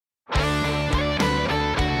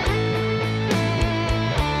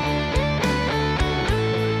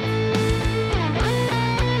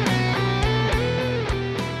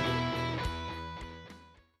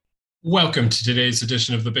Welcome to today's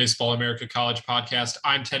edition of the Baseball America College Podcast.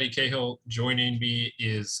 I'm Teddy Cahill. Joining me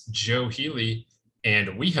is Joe Healy,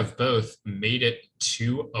 and we have both made it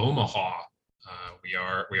to Omaha. We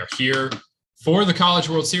are here for the College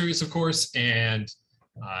World Series, of course, and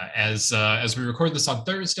as we record this on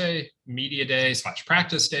Thursday, media day /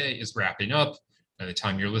 practice day is wrapping up. By the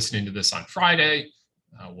time you're listening to this on Friday,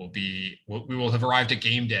 we will have arrived at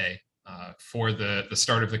game day for the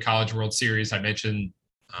start of the College World Series. I mentioned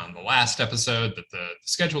on the last episode that the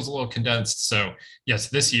schedule is a little condensed. So yes,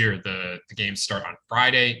 this year the games start on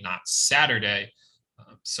Friday, not Saturday.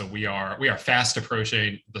 So we are fast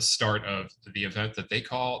approaching the start of the event that they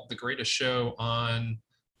call the greatest show on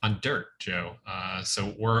dirt, Joe.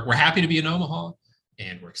 So we're happy to be in Omaha,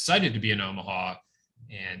 and we're excited to be in Omaha,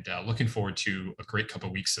 and looking forward to a great couple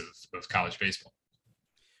of weeks of college baseball.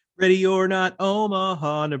 Ready or not,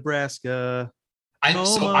 Omaha, Nebraska. I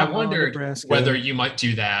wondered Nebraska. Whether you might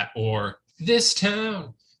do that, or this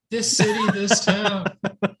town, this city, this town.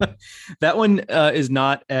 That one is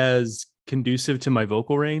not as conducive to my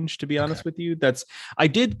vocal range, to be honest with you. I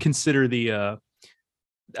did consider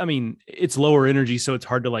it's lower energy, so it's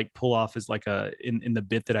hard to like pull off as like in the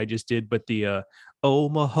bit that I just did, but the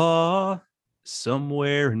Omaha,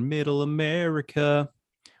 somewhere in middle America,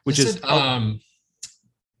 which is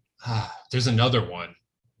there's another one.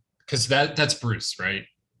 Because that's Bruce, right?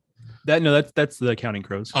 That's the Counting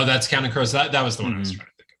Crows. Oh, that's Counting Crows. That was the one I was trying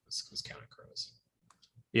to think of. Was Counting Crows.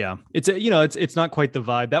 Yeah, it's not quite the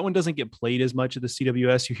vibe. That one doesn't get played as much at the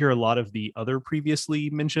CWS. You hear a lot of the other previously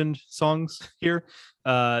mentioned songs here.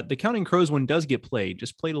 The Counting Crows one does get played,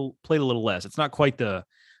 just played a little less. It's not quite the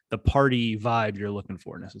party vibe you're looking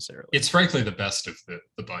for necessarily. It's frankly the best of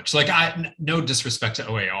the bunch. Like, no disrespect to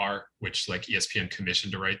OAR, which like ESPN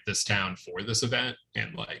commissioned to write this town for this event,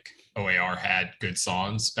 and like OAR had good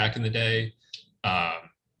songs back in the day.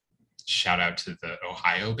 Shout out to the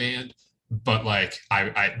Ohio band, but like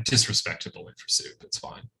I disrespect to Bowling for Soup. It's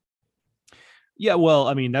fine. Yeah, well,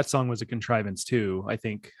 I mean, that song was a contrivance too. I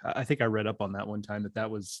think I read up on that one time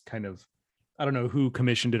that was kind of, I don't know who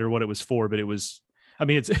commissioned it or what it was for, but it was. I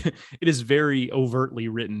mean, it is very overtly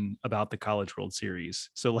written about the College World Series.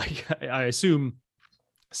 So like, I assume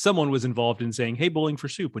someone was involved in saying, "Hey, Bowling for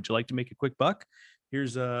Soup, would you like to make a quick buck?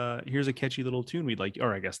 Here's a catchy little tune we'd like,"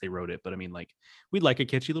 or I guess they wrote it, but I mean, like, we'd like a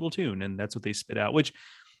catchy little tune. And that's what they spit out, which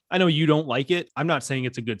I know you don't like it. I'm not saying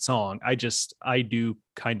it's a good song. I do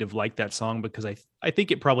kind of like that song because I think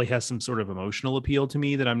it probably has some sort of emotional appeal to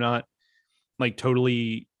me that I'm not like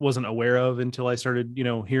totally wasn't aware of until I started,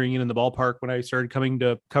 hearing it in the ballpark when I started coming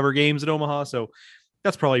to cover games at Omaha. So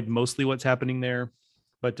that's probably mostly what's happening there.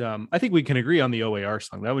 But I think we can agree on the OAR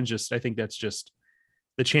song. That one's I think that's just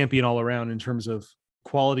the champion all around in terms of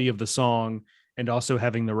quality of the song and also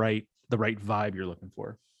having the right vibe you're looking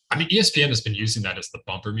for. I mean, ESPN has been using that as the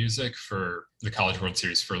bumper music for the College World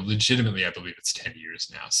Series for legitimately, I believe it's 10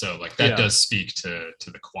 years now. So like that does speak to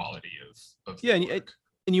the quality of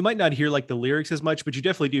and you might not hear like the lyrics as much, but you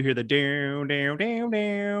definitely do hear the down, down, down,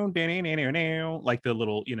 down, down, down, down, like the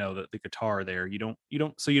little, the guitar there. You don't,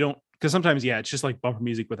 because sometimes, it's just like bumper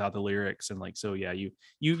music without the lyrics. And like, so yeah,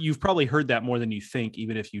 you've probably heard that more than you think,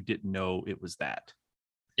 even if you didn't know it was that.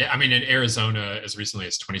 Yeah, I mean, in Arizona, as recently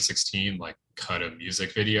as 2016, like cut a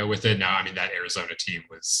music video with it. Now, I mean, that Arizona team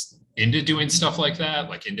was into doing stuff like that,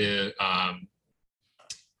 like into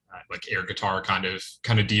like air guitar kind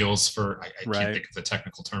of deals for I can't think of the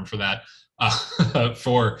technical term for that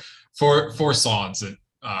for songs that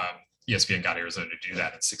ESPN got Arizona to do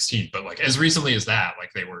that in 16. But like as recently as that,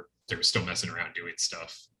 like they were still messing around doing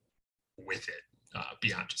stuff with it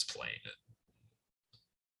beyond just playing it.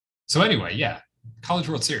 So anyway, yeah, College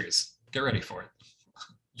World Series, get ready for it.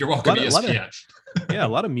 You're welcome, ESPN. A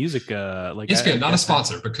lot of music. Like ESPN, not a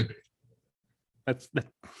sponsor, but could be. That's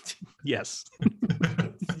yes.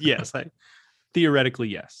 Yes, theoretically,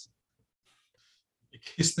 yes. In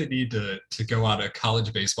case they need to go on a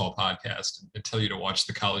college baseball podcast and tell you to watch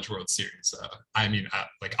the College World Series, I'll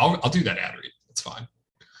do that ad read. It's fine.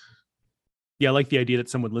 Yeah, I like the idea that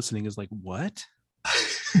someone listening is like, "What?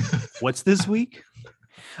 What's this week?"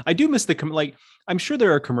 I do miss I'm sure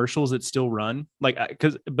there are commercials that still run,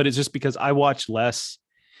 but it's just because I watch less.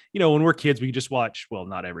 When we're kids, we just watch. Well,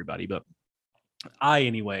 not everybody, but I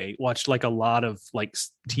anyway watched like a lot of like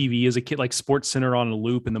TV as a kid, like Sports Center on a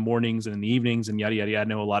loop in the mornings and in the evenings and yada yada yada. I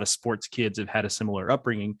know a lot of sports kids have had a similar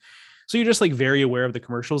upbringing, so you're just like very aware of the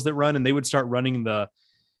commercials that run, and they would start running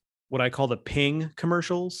what I call the ping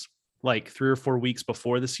commercials like 3 or 4 weeks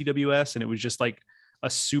before the CWS, and it was just like a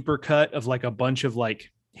super cut of like a bunch of like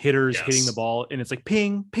hitters hitting the Yes. ball, and it's like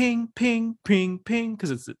ping, ping, ping, ping, ping,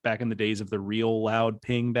 because it's back in the days of the real loud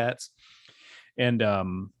ping bats. And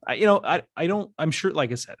I don't, I'm sure,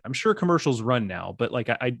 like I said, I'm sure commercials run now, but like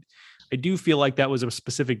I do feel like that was a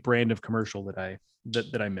specific brand of commercial that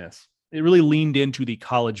I miss. It really leaned into the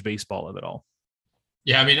college baseball of it all.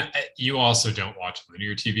 Yeah, I mean, you also don't watch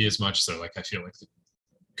linear TV as much, so like I feel like the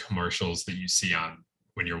commercials that you see on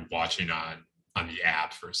when you're watching on the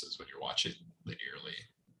app versus when you're watching linearly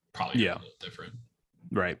probably are a Yeah. little different.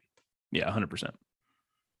 Right. Yeah. 100%.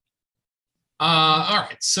 All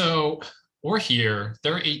right, so we're here.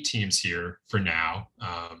 There are 8 teams here for now.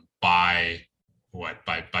 By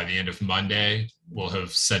by the end of Monday, we'll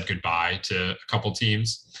have said goodbye to a couple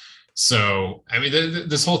teams. So I mean,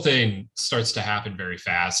 this whole thing starts to happen very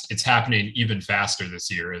fast. It's happening even faster this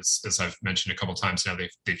year, as I've mentioned a couple times now.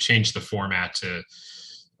 They've changed the format to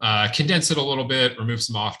condense it a little bit, remove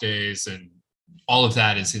some off days, and all of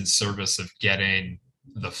that is in service of getting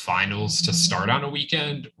the finals to start on a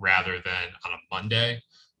weekend rather than on a Monday,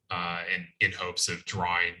 and in hopes of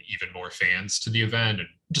drawing even more fans to the event and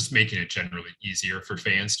just making it generally easier for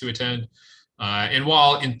fans to attend. And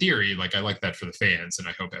while in theory, like I like that for the fans, and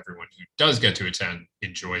I hope everyone who does get to attend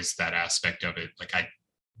enjoys that aspect of it. Like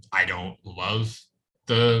I don't love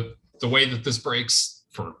the way that this breaks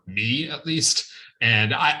for me at least,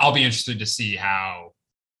 and I'll be interested to see how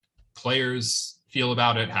players feel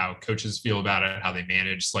about it, how coaches feel about it, how they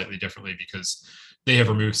manage slightly differently because they have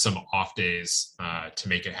removed some off days to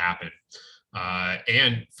make it happen.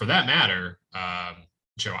 And for that matter,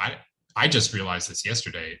 Joe, I just realized this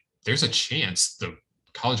yesterday. There's a chance the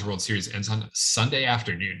College World Series ends on Sunday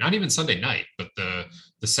afternoon, not even Sunday night, but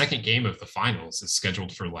the second game of the finals is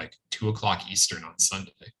scheduled for like 2:00 Eastern on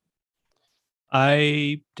Sunday.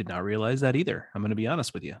 I did not realize that either. I'm going to be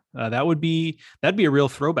honest with you. That'd be a real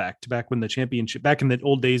throwback to back when the championship, back in the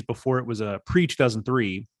old days before it was a pre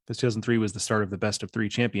 2003. Because 2003 was the start of the best of 3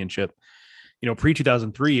 championship. Pre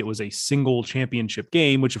 2003, it was a single championship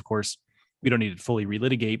game, which of course we don't need to fully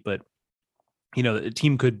relitigate, but the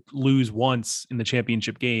team could lose once in the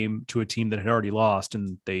championship game to a team that had already lost,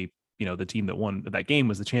 and the team that won that game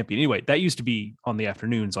was the champion. Anyway, that used to be on the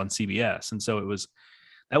afternoons on CBS, and so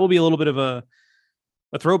that will be a little bit of a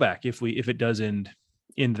throwback if it does end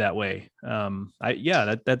that way.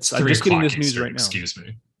 That's I'm just getting this news right now. Excuse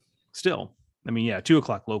me. Still, I mean,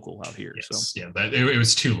 2:00 local out here. Yes, so yeah, it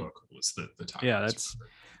was too local was the time. Yeah,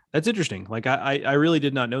 that's interesting. Like I really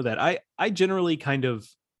did not know that. I generally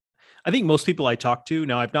I think most people I talk to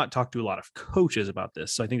now, I've not talked to a lot of coaches about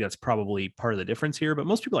this, so I think that's probably part of the difference here. But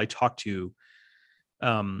most people I talk to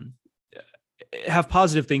have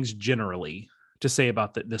positive things generally to say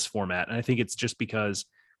about this format. And I think it's just because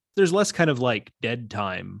there's less kind of like dead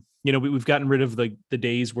time. We've gotten rid of the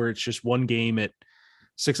days where it's just one game at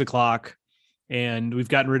 6:00, and we've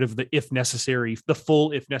gotten rid of the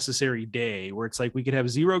full if necessary day where it's like we could have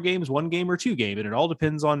 0 games, 1 game, or 2 game, and it all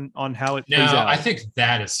depends on how it plays out. I think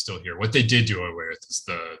that is still here. What they did do away with is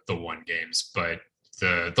the 1 games, but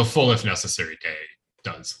the full if necessary day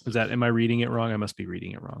does. Am I reading it wrong? I must be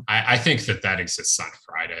reading it wrong. I think that exists on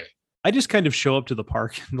Friday. I just kind of show up to the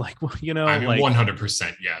park and like, I mean, like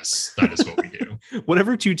 100% yes, that is what we do.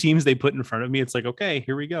 Whatever 2 teams they put in front of me, it's like, okay,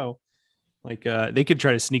 here we go. Like they could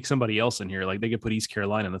try to sneak somebody else in here. Like they could put East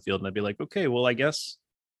Carolina on the field, and I'd be like, okay, well, I guess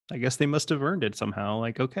they must have earned it somehow.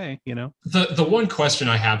 Like, okay, The one question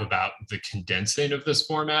I have about the condensing of this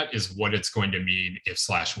format is what it's going to mean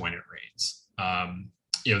if/when it rains.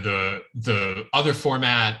 The other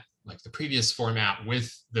format, like the previous format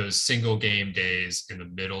with those single game days in the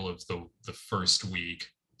middle of the first week,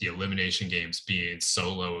 the elimination games being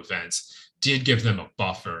solo events, did give them a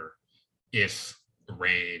buffer if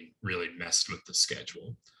rain really messed with the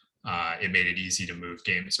schedule. It made it easy to move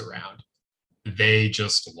games around. They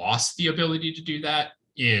just lost the ability to do that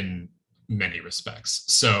in many respects.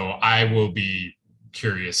 So I will be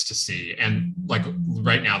curious to see. And like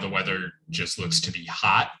right now, the weather just looks to be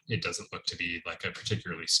hot. It doesn't look to be like a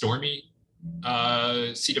particularly stormy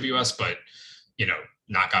CWS, but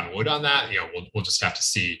knock on wood on that. We'll just have to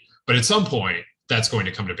see. But at some point, that's going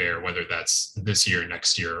to come to bear, whether that's this year,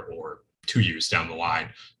 next year, or 2 years down the line.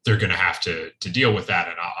 They're going to have to deal with that,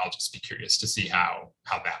 and I'll just be curious to see how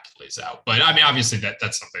that plays out. But I mean, obviously,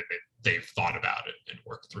 that's something that they've thought about it and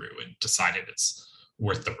worked through and decided it's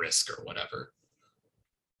worth the risk or whatever.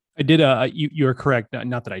 I did. You are correct.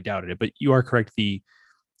 Not that I doubted it, but you are correct. The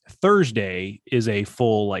Thursday is a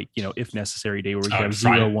full, if necessary day where we can have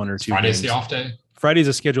Friday, 0, 1, or 2. Friday's games. The off day. Friday's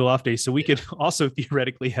a scheduled off day, so we could also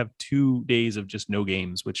theoretically have 2 days of just no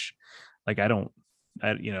games, which, I don't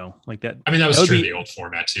Like that. I mean, that was would true in be, the old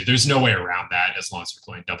format too. There's no way around that as long as you're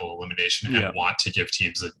playing double elimination Yeah. and want to give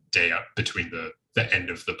teams a day up between the end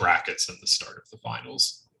of the brackets and the start of the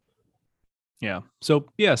finals. Yeah. So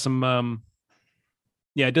yeah,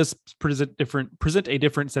 it does present a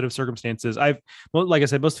different set of circumstances. Like I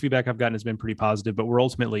said, most of the feedback I've gotten has been pretty positive, but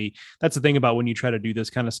that's the thing about when you try to do this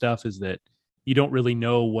kind of stuff, is that you don't really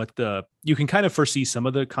know you can kind of foresee some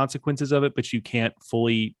of the consequences of it, but you can't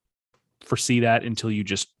fully foresee that until you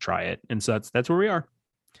just try it. And so that's where we are.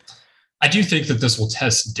 I do think that this will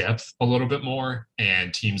test depth a little bit more,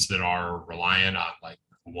 and teams that are reliant on like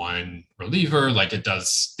one reliever, like it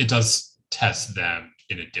does test them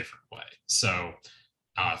in a different way. So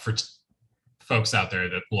for folks out there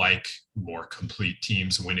that like more complete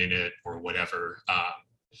teams winning it or whatever,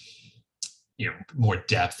 more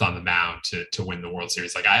depth on the mound to win the World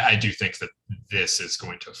Series. Like I do think that this is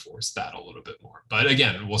going to force that a little bit more. But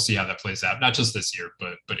again, we'll see how that plays out, not just this year,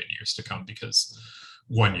 but in years to come, because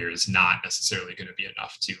 1 year is not necessarily going to be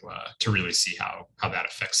enough to really see how that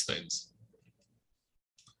affects things.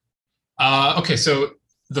 Okay, so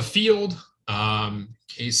the field, in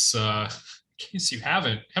case you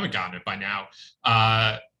haven't gotten it by now,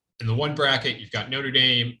 in the one bracket you've got Notre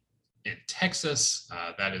Dame in Texas.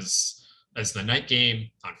 That's the night game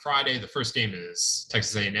on Friday. The first game is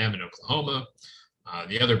Texas A&M and Oklahoma.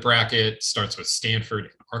 The other bracket starts with Stanford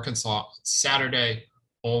and Arkansas on Saturday.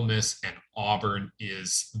 Ole Miss and Auburn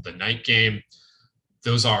is the night game.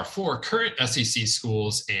 Those are 4 current SEC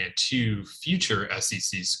schools and 2 future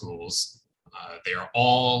SEC schools. They are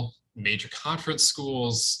all major conference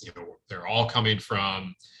schools. They're all coming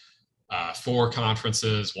from 4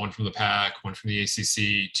 conferences, 1 from the Pac, 1 from the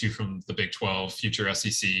ACC, 2 from the Big 12, future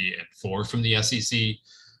SEC, and 4 from the SEC.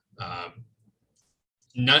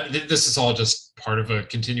 This is all just part of a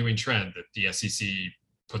continuing trend that the SEC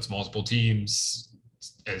puts multiple teams,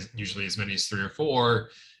 usually as many as 3 or 4,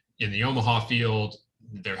 in the Omaha field.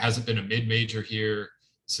 There hasn't been a mid-major here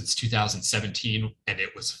since 2017, and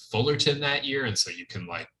it was Fullerton that year. And so you can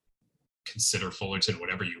consider Fullerton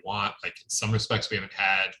whatever you want. Like in some respects, we haven't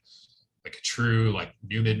had like a true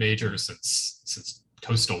new mid-major since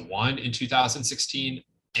Coastal won in 2016,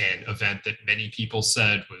 an event that many people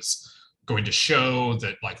said was going to show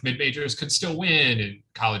that mid-majors could still win in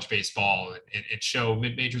college baseball, and show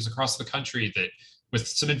mid-majors across the country that with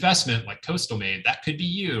some investment like Coastal made, that could be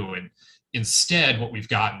you. And instead, what we've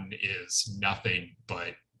gotten is nothing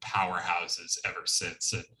but powerhouses ever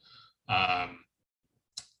since. And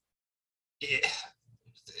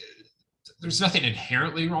there's nothing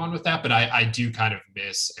inherently wrong with that, but I do kind of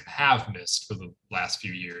miss, and have missed for the last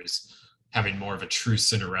few years, having more of a true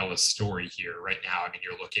Cinderella story here right now. I mean,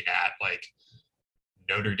 you're looking at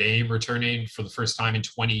Notre Dame returning for the first time in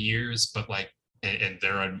 20 years, but and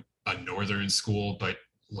they're a northern school, but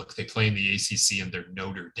look, they play in the ACC and they're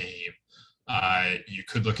Notre Dame. You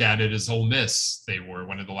could look at it as Ole Miss. They were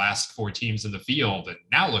one of the last 4 teams in the field, and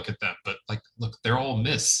now look at them. But look, they're Ole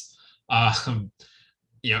Miss. There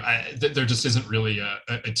just isn't really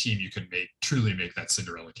a team you can truly make that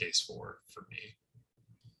Cinderella case for me.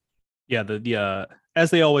 Yeah, the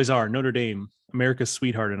as they always are, Notre Dame, America's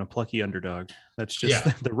sweetheart and a plucky underdog. That's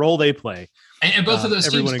just the role they play. And both of those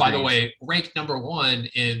teams, by the way, ranked number 1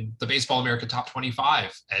 in the Baseball America Top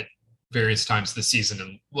 25 at various times this season.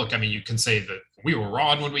 And look, I mean, you can say that we were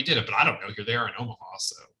wrong when we did it, but I don't know. You're there in Omaha,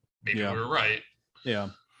 so maybe we were right. Yeah.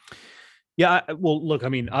 Well, look, I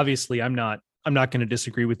mean, obviously, I'm not going to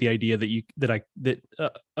disagree with the idea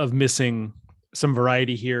of missing some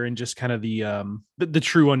variety here, and just kind of the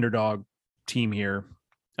true underdog team here.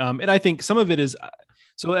 And I think some of it is,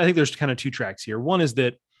 so I think there's kind of 2 tracks here. One is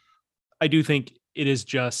that I do think it is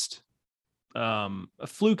just a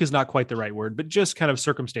fluke is not quite the right word, but just kind of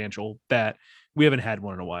circumstantial that we haven't had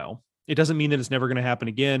one in a while. It doesn't mean that it's never going to happen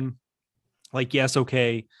again. Yes,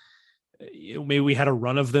 okay, maybe we had a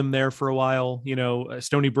run of them there for a while.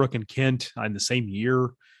 Stony Brook and Kent in the same year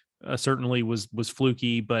certainly was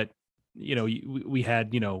fluky, but we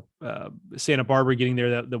had Santa Barbara getting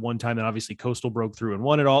there the one time, and obviously Coastal broke through and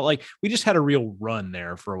won it all. We just had a real run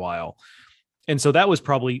there for a while. And so that was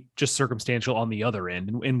probably just circumstantial on the other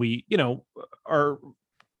end. And we, are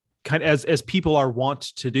kind of, as people are wont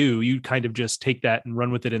to do, you kind of just take that and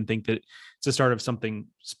run with it and think that it's a start of something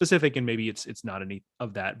specific, and maybe it's not any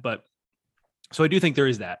of that. But so I do think there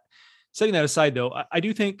is that. Setting that aside, though, I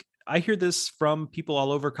do think I hear this from people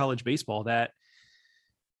all over college baseball, that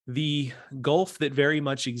the gulf that very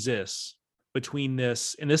much exists between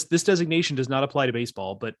this, and this designation does not apply to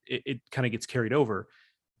baseball, but it kind of gets carried over.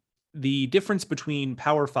 the difference between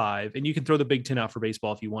Power Five, and you can throw the Big Ten out for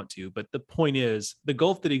baseball if you want to, but the point is the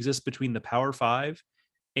gulf that exists between the Power Five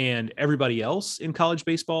and everybody else in college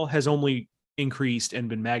baseball has only increased and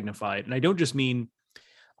been magnified. And I don't just mean,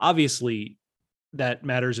 obviously, that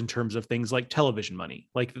matters in terms of things like television money,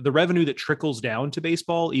 like the revenue that trickles down to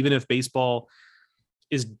baseball, even if baseball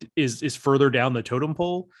is further down the totem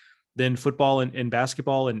pole than football and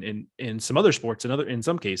basketball and some other sports and other in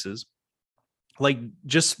some cases, like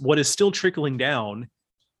just what is still trickling down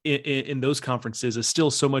in those conferences is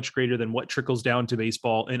still so much greater than what trickles down to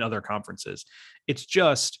baseball in other conferences. It's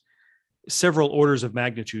just several orders of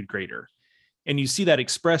magnitude greater. And you see that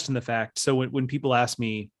expressed in the fact. So when people ask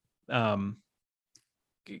me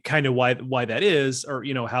kind of why that is, or,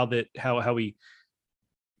 how we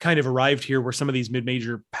kind of arrived here where some of these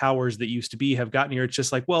mid-major powers that used to be have gotten here, it's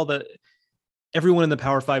just like, well, everyone in the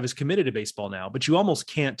Power Five is committed to baseball now, but you almost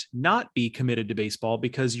can't not be committed to baseball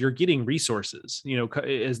because you're getting resources,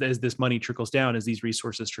 as this money trickles down, as these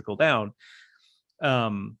resources trickle down.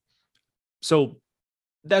 So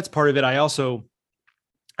that's part of it. I also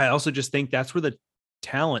just think that's where the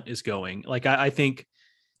talent is going. Like I think,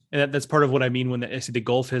 and that's part of what I mean when I say the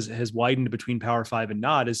gulf has widened between Power Five and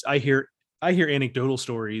not, is I hear anecdotal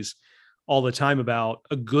stories all the time about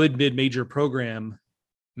a good mid-major program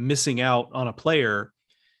missing out on a player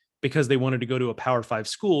because they wanted to go to a Power Five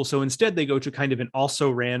school. So instead they go to kind of an also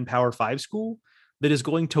ran Power Five school that is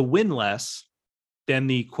going to win less than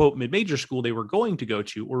the quote mid-major school they were going to go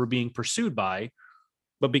to or were being pursued by.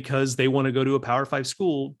 But because they want to go to a Power Five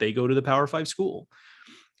school, they go to the Power Five school.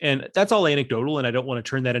 And that's all anecdotal, and I don't want to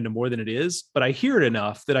turn that into more than it is, but I hear it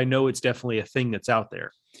enough that I know it's definitely a thing that's out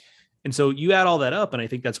there. And so you add all that up, and I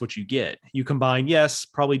think that's what you get. You combine, yes,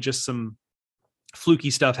 probably just some fluky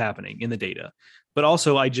stuff happening in the data, but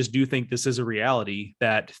also I just do think this is a reality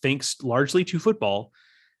that, thanks largely to football,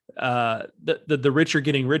 the rich are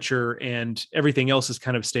getting richer and everything else is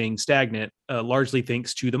kind of staying stagnant, largely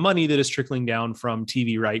thanks to the money that is trickling down from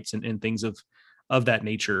TV rights and things of that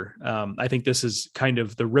nature. I think this is kind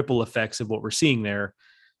of the ripple effects of what we're seeing there.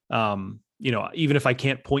 Even if I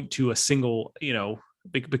can't point to a single,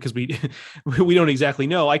 because we we don't exactly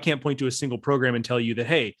know, I can't point to a single program and tell you that,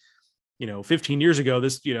 hey, 15 years ago,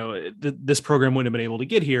 this program wouldn't have been able to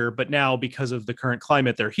get here, but now because of the current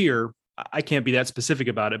climate, they're here. I can't be that specific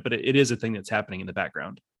about it, but it is a thing that's happening in the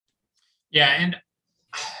background. Yeah. And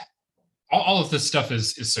all of this stuff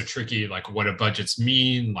is so tricky. Like, what do budgets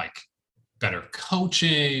mean? Like, better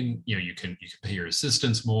coaching, you can pay your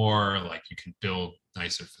assistants more, like you can build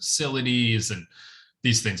nicer facilities, and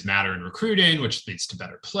these things matter in recruiting, which leads to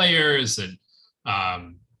better players. And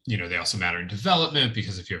they also matter in development,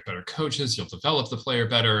 because if you have better coaches, you'll develop the player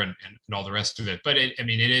better and all the rest of it. But it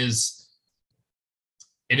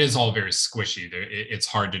is all very squishy. It's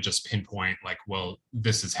hard to just pinpoint like, well,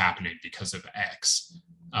 this is happening because of X.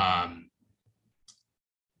 At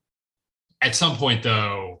some point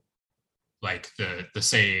though, like the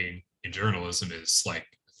saying in journalism is like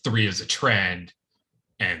 3 is a trend,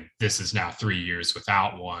 and this is now 3 years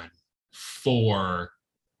without one, 4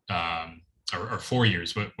 or 4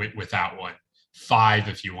 years without one, 5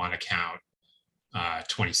 if you want to count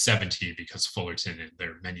 2017, because Fullerton and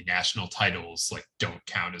their many national titles like don't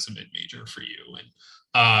count as a mid-major for you,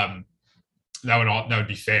 and that would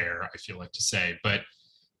be fair, I feel like to say, but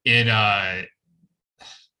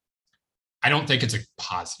I don't think it's a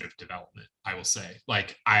positive development, I will say.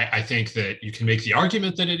 Like, I think that you can make the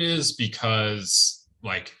argument that it is, because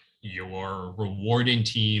like you're rewarding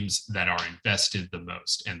teams that are invested the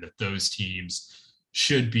most, and that those teams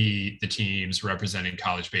should be the teams representing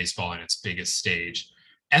college baseball in its biggest stage.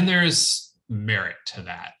 And there's merit to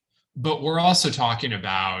that. But we're also talking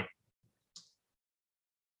about,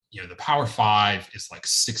 the Power Five is like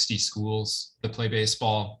 60 schools that play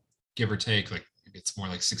baseball, give or take. Like, it's more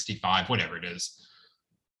like 65, whatever it is.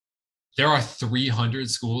 There are 300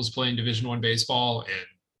 schools playing Division I baseball,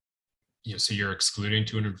 and so you're excluding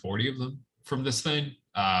 240 of them from this thing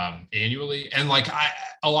annually. And like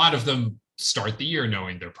a lot of them start the year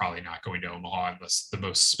knowing they're probably not going to Omaha unless the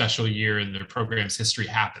most special year in their program's history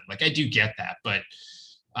happened. Like, I do get that, but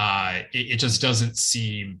it just doesn't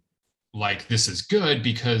seem like this is good,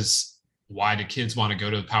 because why do kids want to go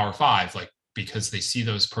to the Power Five? Like, because they see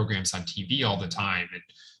those programs on TV all the time and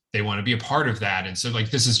they want to be a part of that. And so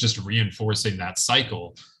like, this is just reinforcing that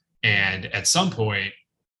cycle. And at some point,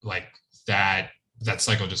 like that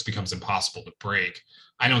cycle just becomes impossible to break.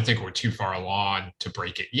 I don't think we're too far along to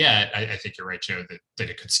break it yet. I think you're right, Joe, that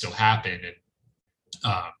it could still happen.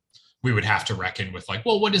 And we would have to reckon with like,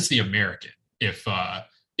 well, what is the American if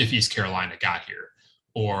East Carolina got here?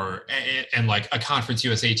 and like a Conference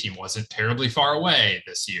USA team wasn't terribly far away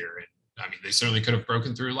this year. And I mean, they certainly could have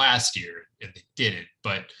broken through last year and they didn't,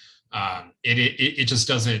 but it just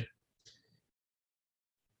doesn't.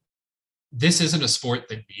 This isn't a sport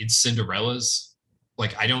that needs Cinderellas.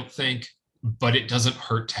 Like, I don't think, but it doesn't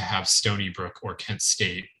hurt to have Stony Brook or Kent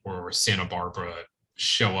State or Santa Barbara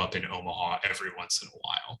show up in Omaha every once in a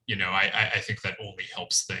while. You know, I think that only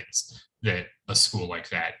helps things that a school like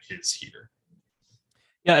that is here.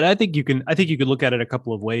 Yeah, and I think you could look at it a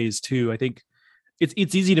couple of ways too. I think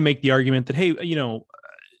it's easy to make the argument that, hey,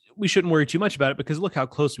 we shouldn't worry too much about it because look how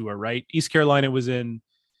close we were, right? East Carolina was in,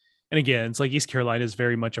 and again, it's like East Carolina is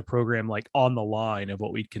very much a program like on the line of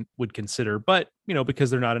what we would consider, but because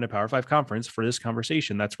they're not in a Power 5 conference for this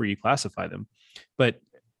conversation, that's where you classify them. But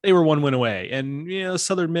they were one win away, and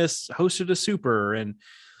Southern Miss hosted a super and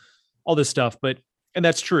all this stuff. And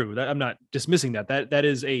that's true. I'm not dismissing that. That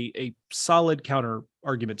is a solid counter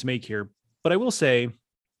argument to make here. But I will say,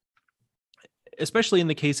 especially in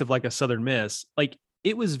the case of like a Southern Miss, like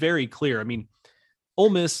it was very clear. I mean, Ole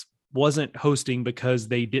Miss wasn't hosting because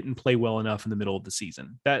they didn't play well enough in the middle of the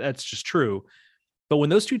season. That's just true. But when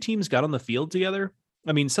those two teams got on the field together,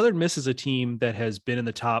 I mean, Southern Miss is a team that has been in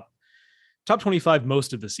the top 25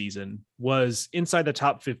 most of the season, was inside the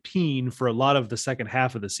top 15 for a lot of the second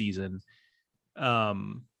half of the season,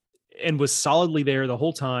 and was solidly there the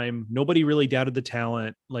whole time. Nobody really doubted the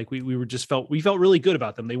talent. Like we felt really good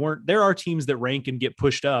about them. There are teams that rank and get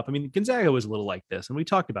pushed up. I mean, Gonzaga was a little like this, and we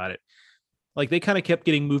talked about it. Like they kind of kept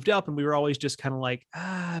getting moved up, and we were always just kind of like,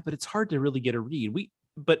 but it's hard to really get a read.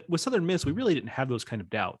 But with Southern Miss, we really didn't have those kind of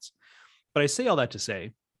doubts. But I say all that to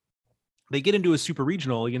say, they get into a super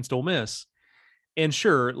regional against Ole Miss, and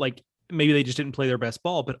sure, like maybe they just didn't play their best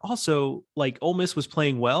ball, but also like Ole Miss was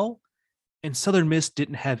playing well, and Southern Miss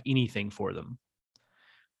didn't have anything for them.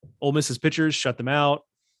 Ole Miss's pitchers shut them out.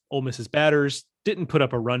 Ole Miss's batters didn't put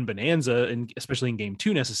up a run bonanza, and especially in game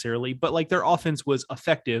 2 necessarily, but like their offense was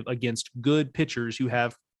effective against good pitchers who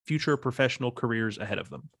have future professional careers ahead of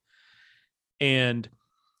them. And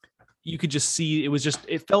you could just see,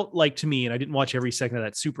 it felt like to me, and I didn't watch every second of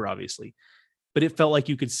that super obviously, but it felt like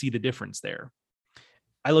you could see the difference there.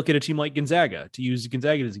 I look at a team like Gonzaga, to use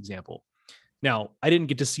Gonzaga as an example. Now, I didn't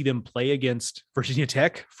get to see them play against Virginia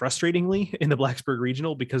Tech, frustratingly, in the Blacksburg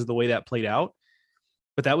Regional because of the way that played out.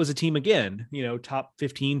 But that was a team, again, top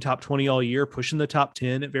 15, top 20 all year, pushing the top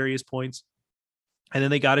 10 at various points. And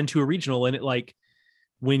then they got into a regional, and it like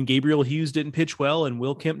when Gabriel Hughes didn't pitch well and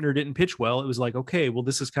Will Kempner didn't pitch well, it was like, okay, well,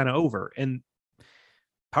 this is kind of over. And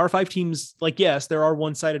Power 5 teams, like, yes, there are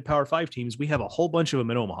one-sided Power 5 teams. We have a whole bunch of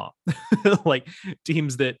them in Omaha, like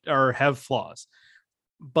teams that have flaws,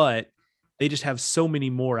 but they just have so many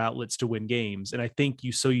more outlets to win games. And I think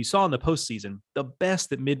you saw in the postseason, the best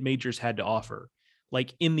that mid-majors had to offer,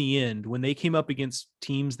 like in the end, when they came up against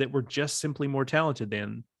teams that were just simply more talented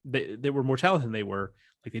than they were more talented than they were,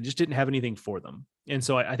 like they just didn't have anything for them. And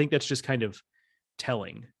so I think that's just kind of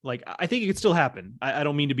telling. Like, I think it could still happen. I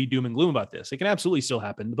don't mean to be doom and gloom about this. It can absolutely still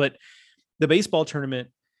happen, but the baseball tournament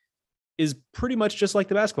is pretty much just like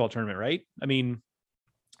the basketball tournament, right? I mean,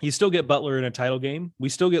 you still get Butler in a title game. We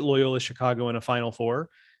still get Loyola Chicago in a Final Four.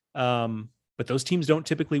 But those teams don't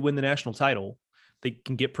typically win the national title. They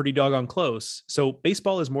can get pretty doggone close. So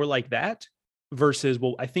baseball is more like that versus,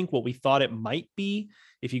 well, I think what we thought it might be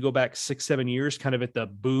if you go back 6-7 years, kind of at the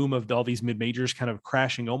boom of all these mid-majors kind of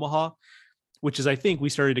crashing Omaha, which is, I think we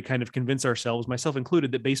started to kind of convince ourselves, myself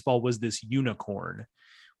included, that baseball was this unicorn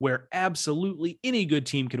where absolutely any good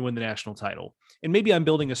team can win the national title. And maybe I'm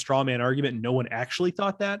building a straw man argument and no one actually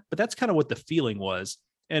thought that, but that's kind of what the feeling was.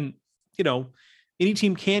 And, any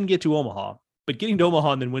team can get to Omaha, but getting to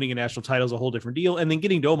Omaha and then winning a national title is a whole different deal. And then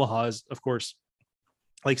getting to Omaha is, of course,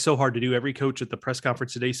 like so hard to do. Every coach at the press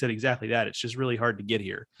conference today said exactly that. It's just really hard to get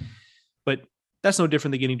here. But that's no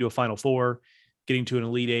different than getting to a Final Four, getting to an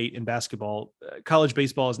Elite Eight in basketball. College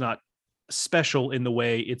baseball is not special in the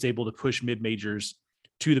way it's able to push mid-majors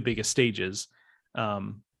to the biggest stages.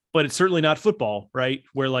 But it's certainly not football, right?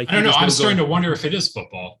 Where like, I don't know. I'm starting to wonder if it is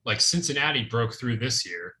football. Like Cincinnati broke through this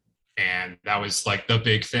year, and that was like the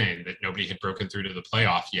big thing that nobody had broken through to the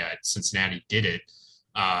playoff yet. Cincinnati did it.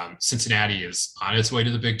 Cincinnati is on its way to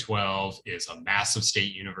the Big 12, is a massive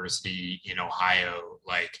state university in Ohio.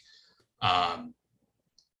 Like, that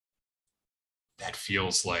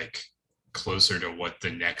feels like closer to what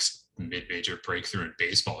the next mid-major breakthrough in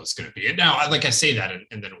baseball is going to be. And now, like I say that,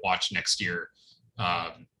 and then watch next year,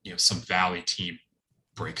 some Valley team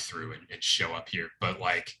break through and show up here. But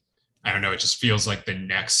like, I don't know, it just feels like the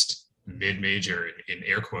next mid-major in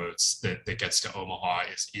air quotes that gets to Omaha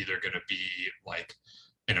is either going to be like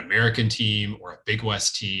an American team or a Big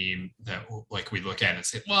West team that like we look at and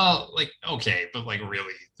say, well, like, okay, but like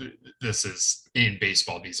really, this is in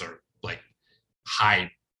baseball. These are like high,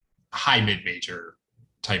 high mid-major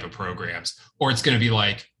type of programs, or it's going to be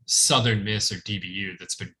like Southern Miss or DBU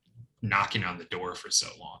that's been knocking on the door for so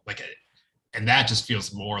long. Like, and that just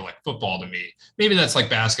feels more like football to me. Maybe that's like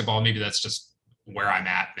basketball. Maybe that's just where I'm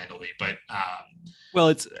at mentally. But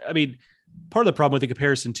well, I mean, part of the problem with the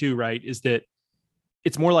comparison too, right, is that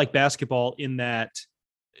it's more like basketball in that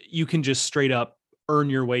you can just straight up earn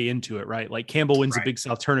your way into it, right? Like Campbell wins a Big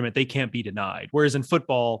South tournament, they can't be denied. Whereas in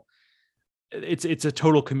football, it's a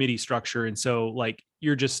total committee structure, and so like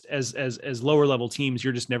you're just as lower level teams,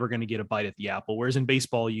 you're just never going to get a bite at the apple. Whereas in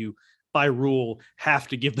baseball, you by rule have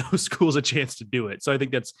to give those schools a chance to do it. So I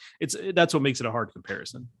think that's what makes it a hard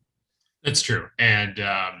comparison. That's true, and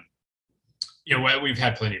you know, we've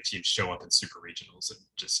had plenty of teams show up in super regionals and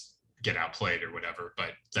just get outplayed or whatever,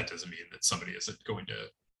 but that doesn't mean that somebody isn't going to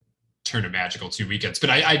turn a magical 2 weekends. But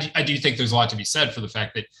I do think there's a lot to be said for the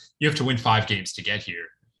fact that you have to win 5 games to get here.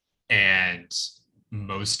 And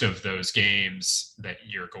most of those games that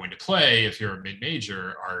you're going to play, if you're a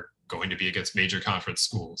mid-major, are going to be against major conference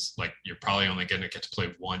schools. Like you're probably only going to get to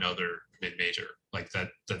play one other mid-major. Like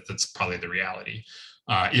that's probably the reality.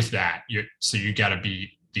 If that, so you got to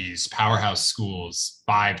beat these powerhouse schools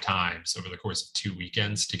 5 times over the course of 2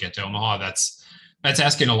 weekends to get to Omaha. That's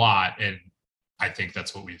asking a lot, and I think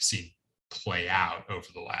that's what we've seen play out over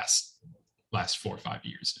the last 4 or 5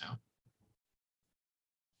 years now.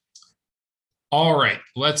 All right,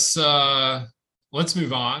 let's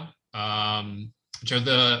move on.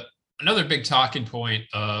 Joe, another big talking point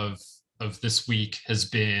of this week has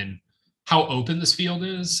been how open this field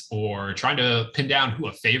is, or trying to pin down who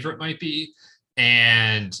a favorite might be.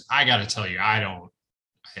 And I got to tell you, I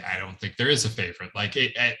don't think there is a favorite. Like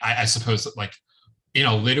I suppose that like in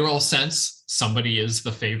a literal sense, somebody is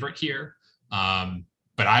the favorite here,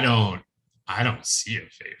 but I don't see a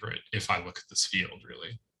favorite if I look at this field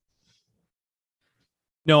really.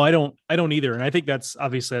 No, I don't either. And I think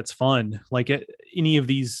that's fun. Like any of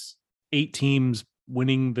these 8 teams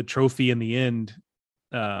winning the trophy in the end,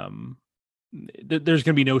 there's going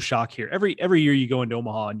to be no shock here. Every year you go into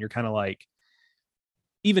Omaha and you're kind of like,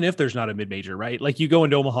 even if there's not a mid-major, right? Like you go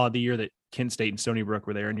into Omaha the year that Kent State and Stony Brook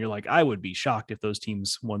were there, and you're like, I would be shocked if those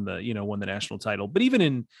teams won the national title. But even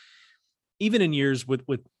in years with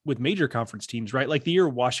major conference teams, right? Like the year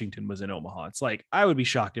Washington was in Omaha, it's like, I would be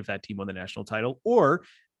shocked if that team won the national title. Or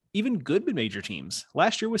even good mid-major teams.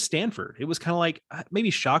 Last year was Stanford. It was kind of like,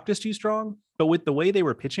 maybe shocked is too strong, but with the way they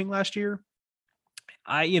were pitching last year,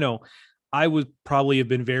 I would probably have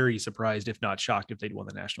been very surprised, if not shocked, if they'd won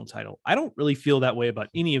the national title. I don't really feel that way about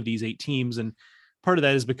any of these 8 teams. And part of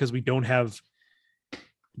that is because we don't have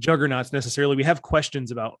juggernauts necessarily. We have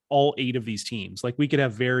questions about all 8 of these teams. Like we could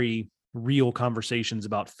have very real conversations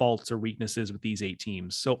about faults or weaknesses with these 8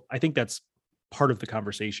 teams. So I think that's part of the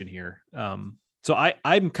conversation here. So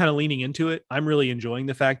I'm kind of leaning into it. I'm really enjoying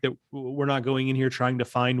the fact that we're not going in here trying to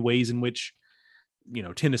find ways in which,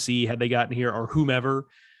 Tennessee, had they gotten here, or whomever,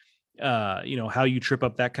 how you trip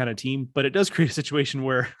up that kind of team. But it does create a situation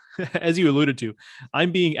where, as you alluded to,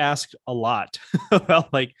 I'm being asked a lot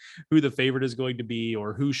about like who the favorite is going to be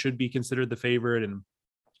or who should be considered the favorite. And,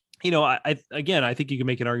 I think you can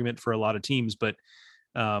make an argument for a lot of teams, but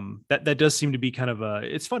that does seem to be kind of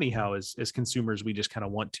it's funny how as consumers, we just kind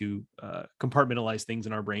of want to compartmentalize things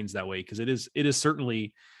in our brains that way. Cause it is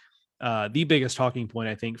certainly the biggest talking point,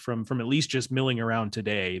 I think, from at least just milling around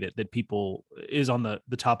today, that people is on the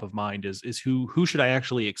top of mind is who should I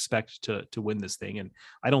actually expect to win this thing? And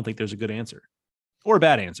I don't think there's a good answer or a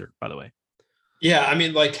bad answer, by the way. Yeah, I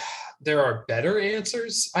mean, like there are better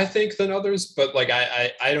answers, I think, than others, but like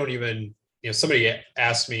I don't even, somebody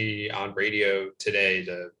asked me on radio today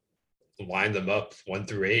to line them up 1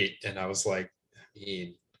 through 8, and I was like, I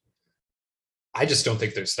mean, I just don't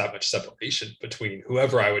think there's that much separation between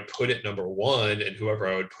whoever I would put at number 1 and whoever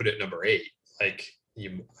I would put at number 8. Like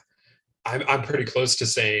I'm pretty close to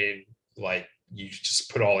saying like you just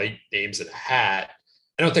put all 8 names in a hat.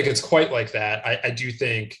 I don't think it's quite like that. I do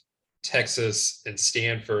think Texas and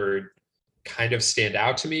Stanford kind of stand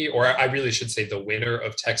out to me, or I really should say the winner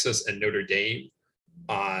of Texas and Notre Dame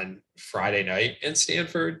on Friday night and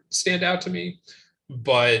Stanford stand out to me.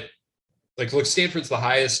 But like, look, Stanford's the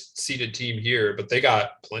highest seeded team here, but they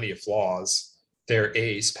got plenty of flaws. Their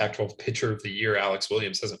ace, Pac-12 pitcher of the year, Alex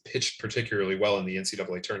Williams, hasn't pitched particularly well in the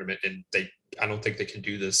NCAA tournament. And I don't think they can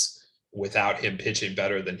do this without him pitching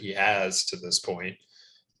better than he has to this point.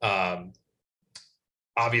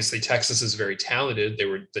 Obviously, Texas is very talented. They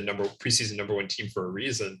were the preseason number 1 team for a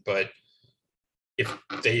reason, but if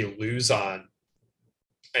they lose on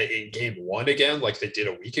in game one again, like they did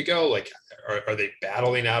a week ago, like are they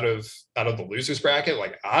battling out of the losers bracket?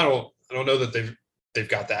 Like I don't know that they've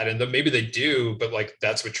got that in them. Maybe they do, but like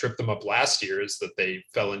that's what tripped them up last year is that they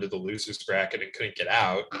fell into the losers bracket and couldn't get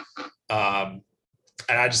out.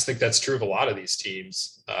 And I just think that's true of a lot of these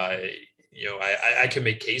teams. I can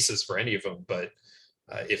make cases for any of them, but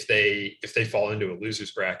if they fall into a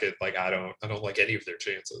losers bracket, like I don't like any of their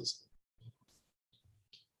chances.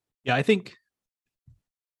 Yeah, I think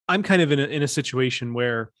I'm kind of in a situation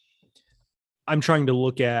where I'm trying to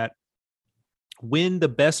look at when the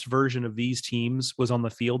best version of these teams was on the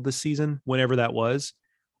field this season, whenever that was.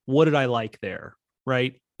 What did I like there?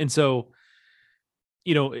 Right. And so,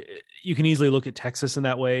 you can easily look at Texas in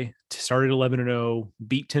that way, to start at 11-0,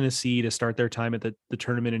 beat Tennessee to start their time at the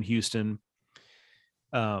tournament in Houston.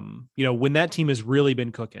 When that team has really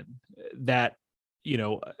been cooking, that,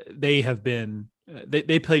 they have been,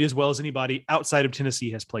 they played as well as anybody outside of Tennessee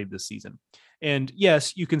has played this season. And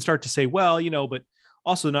yes, you can start to say, well, but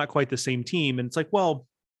also not quite the same team. And it's like, well,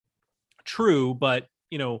 true, but,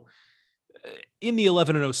 in the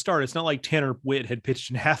 11-0 start, it's not like Tanner Witt had pitched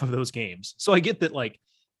in half of those games. So I get that, like,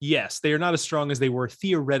 yes, they are not as strong as they were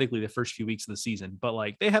theoretically the first few weeks of the season, but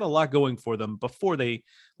like they had a lot going for them before they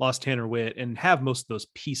lost Tanner Witt and have most of those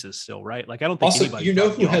pieces still, right? Like I don't think also, anybody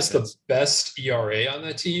who has the best ERA on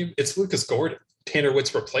that team? It's Lucas Gordon, Tanner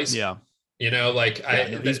Witt's replacement. Yeah.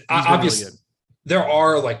 He's obviously really there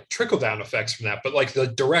are like trickle down effects from that, but like the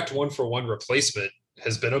direct 1-for-1 replacement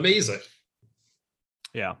has been amazing.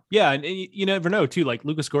 Yeah. Yeah. And you never know too, like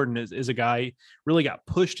Lucas Gordon is a guy really got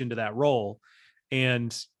pushed into that role.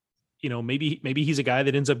 And, maybe he's a guy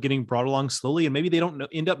that ends up getting brought along slowly, and maybe they don't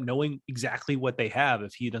end up knowing exactly what they have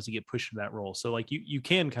if he doesn't get pushed into that role. So like you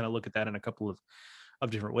can kind of look at that in a couple of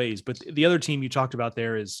different ways. But the other team you talked about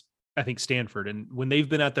there is, I think, Stanford. And when they've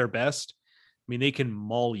been at their best, I mean, they can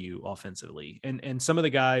maul you offensively. And some of the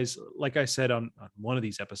guys, like I said on one of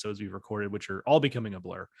these episodes we've recorded, which are all becoming a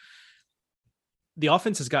blur, the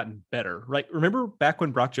offense has gotten better, right? Remember back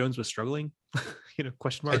when Brock Jones was struggling,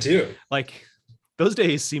 question mark? I do. Like those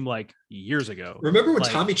days seem like years ago. Remember when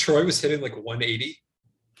Tommy Troy was hitting like 180?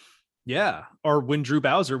 Yeah. Or when Drew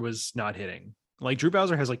Bowser was not hitting. Like Drew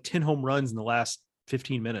Bowser has like 10 home runs in the last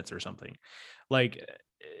 15 minutes or something. Like,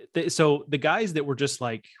 so the guys that were just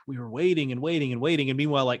like, we were waiting and waiting and waiting. And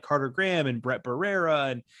meanwhile, like Carter Graham and Brett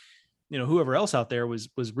Barrera and, whoever else out there was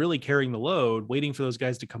really carrying the load, waiting for those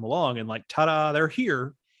guys to come along, and like, ta-da, they're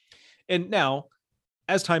here. And now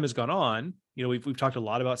as time has gone on, we've talked a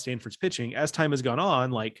lot about Stanford's pitching. As time has gone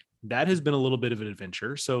on, like that has been a little bit of an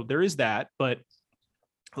adventure. So there is that. But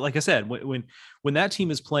like I said, when that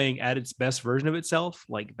team is playing at its best version of itself,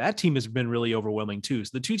 like that team has been really overwhelming too. So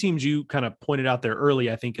the two teams you kind of pointed out there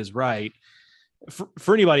early, I think is right.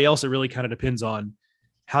 For anybody else, it really kind of depends on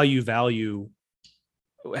how you value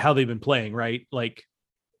how they've been playing, right? Like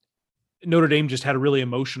Notre Dame just had a really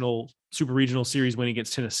emotional super regional series winning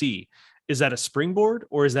against Tennessee. Is that a springboard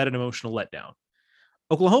or is that an emotional letdown?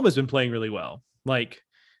 Oklahoma's been playing really well. Like,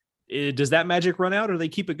 does that magic run out or they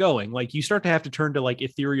keep it going? Like you start to have to turn to like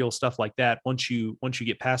ethereal stuff like that once you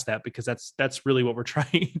get past that, because that's really what we're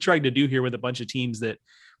trying to do here with a bunch of teams that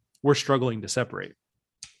we're struggling to separate.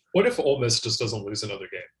 What if Ole Miss just doesn't lose another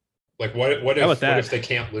game? Like what if they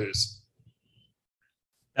can't lose?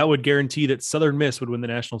 That would guarantee that Southern Miss would win the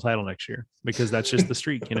national title next year, because that's just the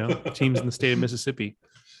streak, teams in the state of Mississippi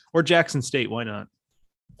or Jackson State. Why not?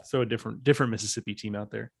 So a different Mississippi team out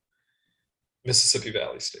there. Mississippi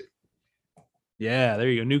Valley State. Yeah, there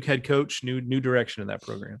you go. New head coach, new direction in that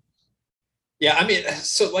program. Yeah, I mean,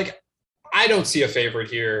 so like, I don't see a favorite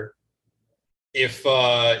here. If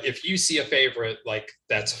you see a favorite, like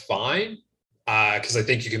that's fine, because I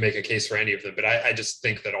think you can make a case for any of them. But I just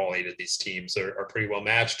think that all 8 of these teams are pretty well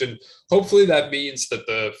matched, and hopefully that means that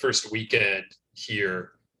the first weekend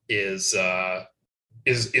here is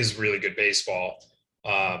really good baseball.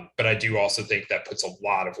 But I do also think that puts a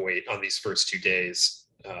lot of weight on these first 2 days,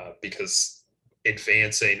 because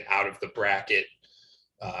advancing out of the bracket,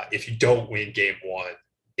 if you don't win game 1,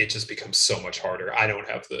 it just becomes so much harder. I don't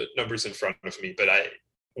have the numbers in front of me, but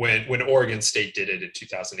when Oregon State did it in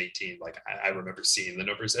 2018, like I remember seeing the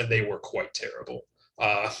numbers and they were quite terrible.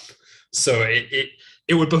 So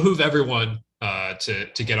it would behoove everyone to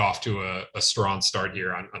get off to a strong start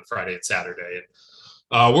here on Friday and Saturday.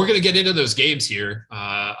 And we're going to get into those games here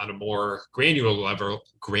on a more granular level.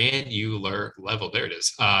 There it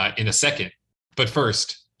is, in a second. But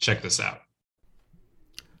first, check this out.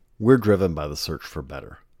 We're driven by the search for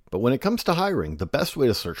better. But when it comes to hiring, the best way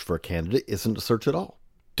to search for a candidate isn't to search at all.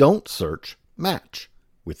 Don't search, match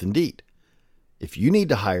with Indeed. If you need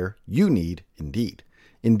to hire, you need Indeed.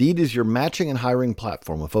 Indeed is your matching and hiring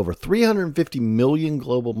platform with over 350 million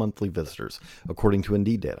global monthly visitors, according to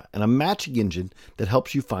Indeed data, and a matching engine that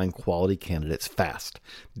helps you find quality candidates fast.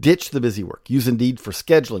 Ditch the busy work. Use Indeed for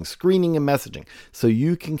scheduling, screening, and messaging so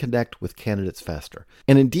you can connect with candidates faster.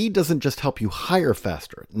 And Indeed doesn't just help you hire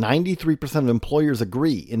faster. 93% of employers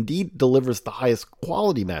agree Indeed delivers the highest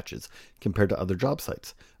quality matches compared to other job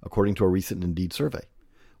sites, according to a recent Indeed survey.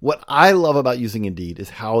 What I love about using Indeed is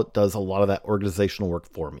how it does a lot of that organizational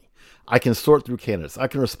work for me. I can sort through candidates. I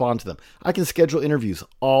can respond to them. I can schedule interviews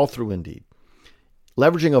all through Indeed.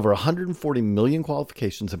 Leveraging over 140 million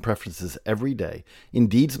qualifications and preferences every day,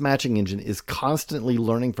 Indeed's matching engine is constantly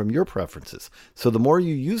learning from your preferences. So the more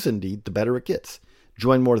you use Indeed, the better it gets.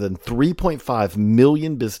 Join more than 3.5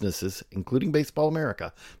 million businesses, including Baseball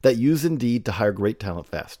America, that use Indeed to hire great talent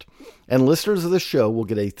fast. And listeners of the show will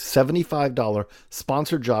get a $75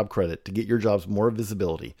 sponsored job credit to get your jobs more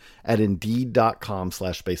visibility at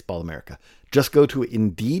Indeed.com/BaseballAmerica. Just go to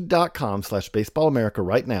Indeed.com/BaseballAmerica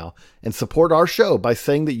right now and support our show by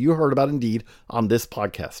saying that you heard about Indeed on this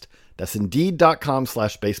podcast. That's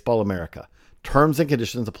Indeed.com/BaseballAmerica. Terms and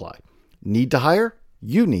conditions apply. Need to hire?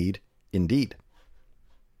 You need Indeed.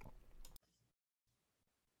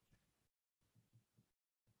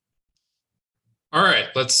 All right,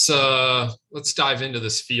 let's dive into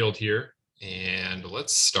this field here, and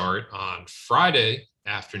let's start on Friday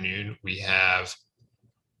afternoon. We have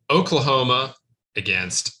Oklahoma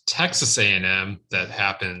against Texas A&M. That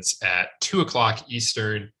happens at 2:00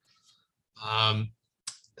 Eastern.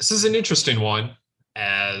 This is an interesting one,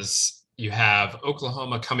 as you have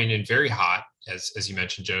Oklahoma coming in very hot, as you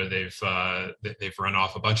mentioned, Joe. They've run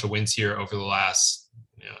off a bunch of wins here over the last,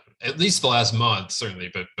 at least the last month,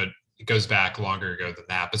 certainly, but it goes back longer ago than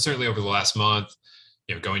that, but certainly over the last month,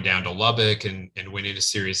 going down to Lubbock and winning a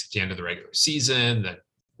series at the end of the regular season, then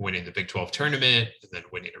winning the Big 12 tournament, and then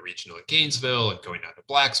winning a regional at Gainesville and going down to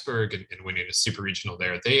Blacksburg and winning a super regional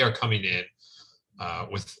there. They are coming in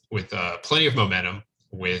with plenty of momentum,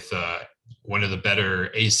 with one of the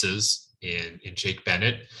better aces in Jake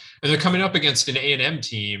Bennett. And they're coming up against an A&M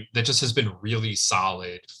team that just has been really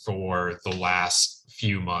solid for the last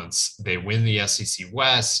few months. They win the SEC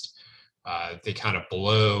West. They kind of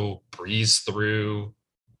breeze through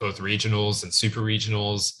both regionals and super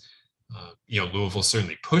regionals. Louisville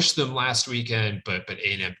certainly pushed them last weekend, but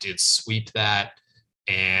A&M did sweep that.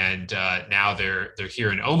 And now they're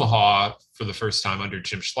here in Omaha for the first time under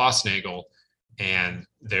Jim Schlossnagle, and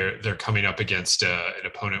they're coming up against an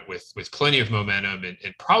opponent with plenty of momentum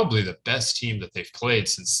and probably the best team that they've played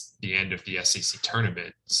since the end of the SEC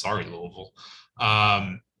tournament. Sorry, Louisville.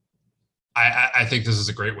 I think this is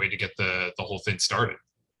a great way to get the whole thing started.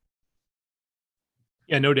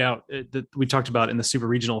 Yeah, no doubt. That we talked about in the super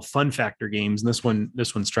regional fun factor games, and this one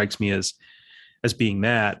strikes me as being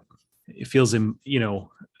that. It feels like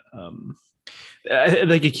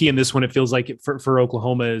a key in this one. It feels like for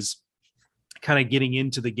Oklahoma is kind of getting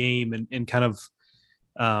into the game and kind of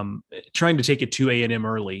trying to take it to A&M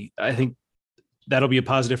early. I think that'll be a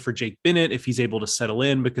positive for Jake Bennett if he's able to settle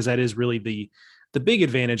in, because that is really the big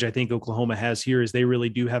advantage I think Oklahoma has here, is they really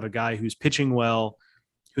do have a guy who's pitching well,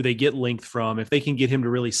 who they get length from. If they can get him to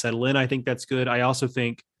really settle in, I think that's good. I also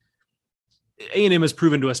think A&M has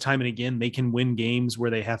proven to us time and again they can win games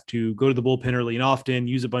where they have to go to the bullpen early and often,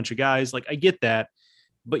 use a bunch of guys. Like, I get that,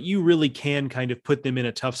 but you really can kind of put them in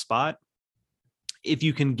a tough spot if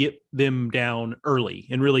you can get them down early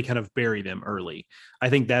and really kind of bury them early.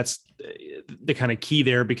 I think that's the kind of key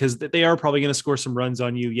there, because they are probably going to score some runs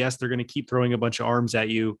on you. Yes, they're going to keep throwing a bunch of arms at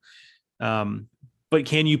you. But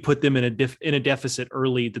can you put them in a deficit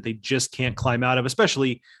early that they just can't climb out of,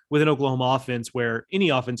 especially with an Oklahoma offense where any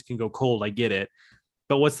offense can go cold? I get it.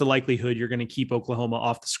 But what's the likelihood you're going to keep Oklahoma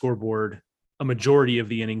off the scoreboard a majority of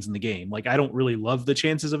the innings in the game? Like, I don't really love the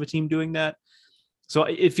chances of a team doing that. So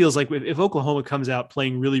it feels like if Oklahoma comes out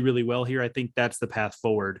playing really, really well here, I think that's the path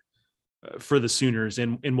forward for the Sooners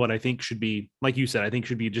in what I think should be, like you said, I think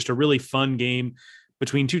should be just a really fun game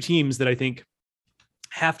between two teams that I think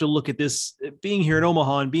have to look at this being here in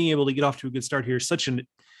Omaha and being able to get off to a good start here. Such an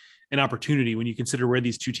opportunity when you consider where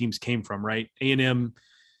these two teams came from, right? A&M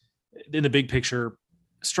in the big picture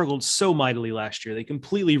struggled so mightily last year. They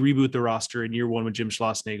completely reboot the roster in year one with Jim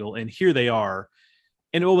Schlossnagle, and here they are.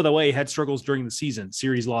 And over the way, had struggles during the season.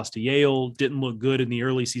 Series lost to Yale, didn't look good in the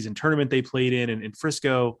early season tournament they played in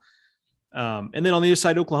Frisco. And then on the other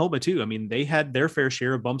side, Oklahoma too. I mean, they had their fair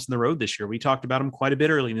share of bumps in the road this year. We talked about them quite a bit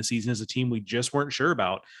early in the season as a team we just weren't sure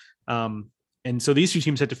about. And so these two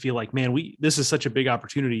teams had to feel like, man, this is such a big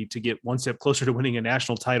opportunity to get one step closer to winning a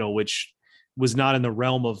national title, which was not in the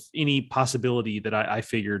realm of any possibility that I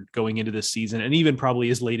figured going into this season, and even probably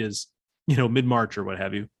as late as, mid-March or what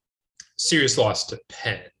have you. Serious loss to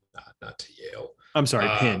Penn, not to Yale. I'm sorry,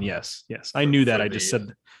 Penn. Yes. I knew that. I just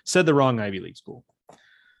said the wrong Ivy League school.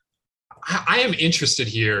 I am interested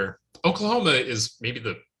here. Oklahoma is maybe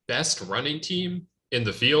the best running team in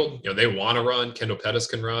the field. They want to run. Kendall Pettis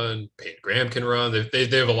can run. Peyton Graham can run. They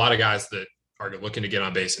have a lot of guys that are looking to get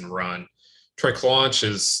on base and run. Troy Claunch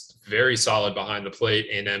is very solid behind the plate.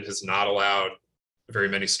 A&M has not allowed very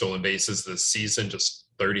many stolen bases this season, just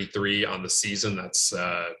 33 on the season. That's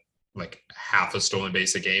like half a stolen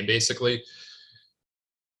base a game, basically.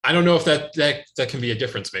 I don't know if that can be a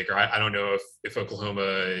difference maker. I don't know if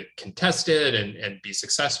Oklahoma can test it and be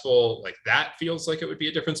successful. Like, that feels like it would be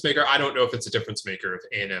a difference maker. I don't know if it's a difference maker if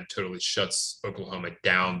A&M totally shuts Oklahoma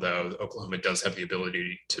down, though. Oklahoma does have the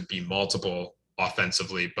ability to be multiple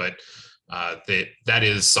offensively, but that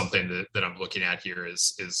is something that I'm looking at here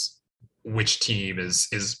is which team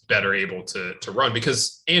is better able to run,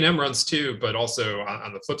 because A&M runs too, but also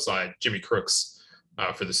on the flip side, Jimmy Crooks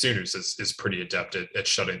for the Sooners is pretty adept at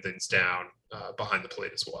shutting things down behind the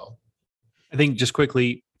plate as well. I think, just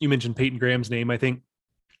quickly, you mentioned Peyton Graham's name. I think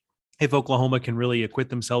if Oklahoma can really acquit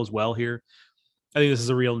themselves well here, I think this is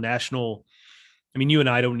a real national. I mean, you and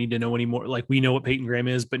I don't need to know anymore. Like, we know what Peyton Graham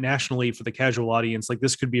is, but nationally, for the casual audience, like,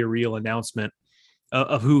 this could be a real announcement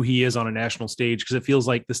of who he is on a national stage, because it feels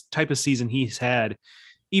like this type of season he's had,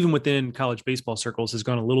 even within college baseball circles, has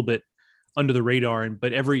gone a little bit under the radar.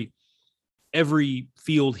 But every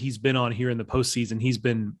field he's been on here in the postseason, he's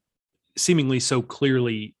been seemingly so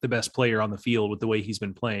clearly the best player on the field with the way he's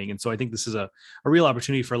been playing. And so I think this is a real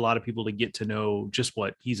opportunity for a lot of people to get to know just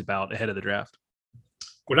what he's about ahead of the draft.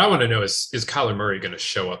 What I want to know is Kyler Murray going to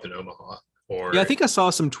show up in Omaha? Yeah, I think I saw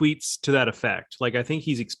some tweets to that effect. Like, I think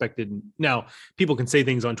he's expected. Now, people can say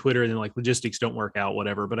things on Twitter and then, like, logistics don't work out,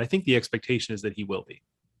 whatever, but I think the expectation is that he will be.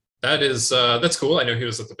 That's cool. I know he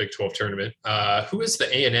was at the Big 12 tournament. Who is the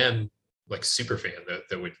A&M like super fan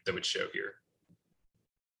that would show here?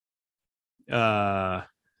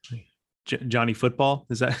 Johnny Football,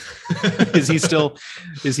 is that is he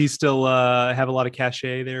still have a lot of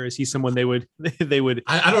cachet there? Is he someone they would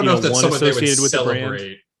I don't know if that's someone associated they would with celebrate the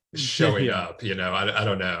brand showing yeah. up, I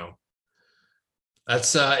don't know.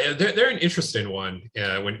 That's they're an interesting one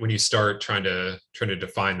when you start trying to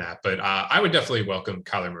define that. But I would definitely welcome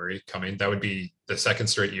Kyler Murray coming. That would be the second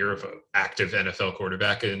straight year of an active NFL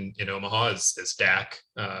quarterback in Omaha, as Dak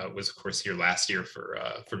was, of course, here last year for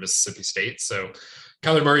Mississippi State. So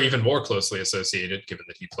Kyler Murray even more closely associated, given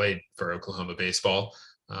that he played for Oklahoma baseball.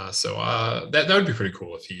 So that would be pretty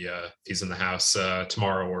cool if he's in the house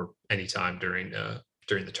tomorrow or anytime during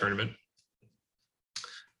the tournament.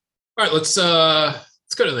 All right, let's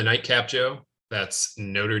go to the nightcap, Joe. That's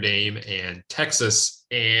Notre Dame and Texas.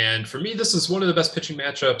 And for me, this is one of the best pitching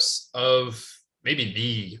matchups of maybe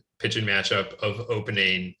the pitching matchup of the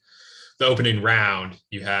opening round.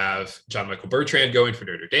 You have John Michael Bertrand going for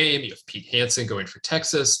Notre Dame. You have Pete Hansen going for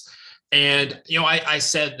Texas. And, I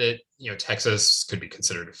said that, Texas could be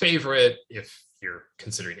considered a favorite if you're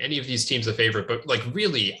considering any of these teams a favorite. But, like,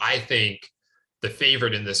 really, I think the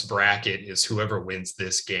favorite in this bracket is whoever wins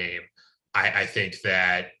this game. I think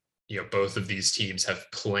that, both of these teams have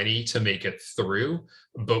plenty to make it through,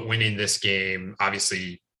 but winning this game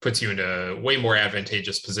obviously puts you in a way more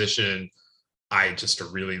advantageous position. I just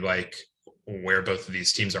really like where both of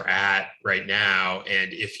these teams are at right now.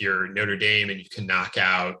 And if you're Notre Dame and you can knock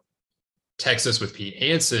out Texas with Pete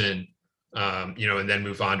Hansen, and then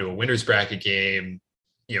move on to a winner's bracket game,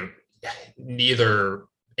 neither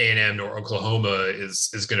A&M nor Oklahoma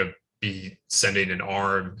is going to be sending an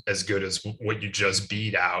arm as good as what you just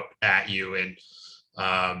beat out at you. And,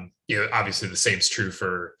 obviously the same is true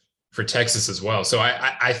for Texas as well. So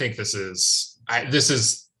I think this is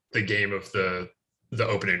the game of the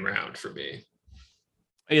opening round for me.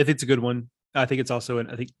 I think it's a good one. I think it's also,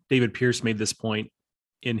 I think David Pierce made this point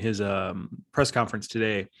in his press conference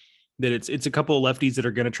today, that it's a couple of lefties that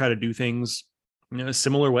are going to try to do things a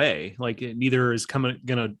similar way. Like, neither is going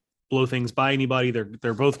to blow things by anybody.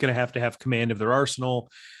 They're both going to have command of their arsenal.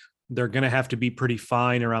 They're going to have to be pretty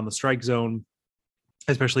fine around the strike zone,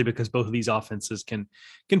 especially because both of these offenses can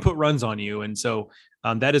put runs on you. And so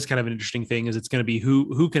that is kind of an interesting thing, is it's going to be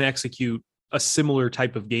who can execute a similar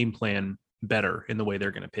type of game plan better in the way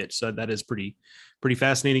they're going to pitch. So that is pretty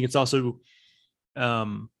fascinating. It's also, I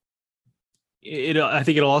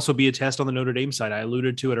think it'll also be a test on the Notre Dame side. I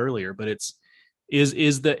alluded to it earlier, but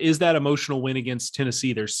is that emotional win against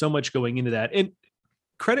Tennessee. There's so much going into that, and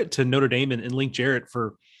credit to Notre Dame and Link Jarrett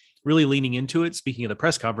for really leaning into it. Speaking of the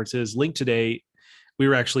press conferences, Link today, we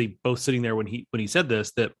were actually both sitting there when he said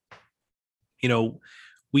this, that, you know,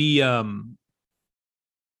 we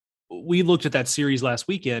looked at that series last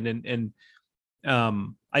weekend, and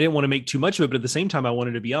I didn't want to make too much of it, but at the same time, I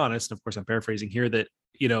wanted to be honest. And of course, I'm paraphrasing here, that,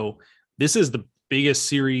 this is the biggest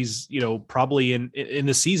series, probably in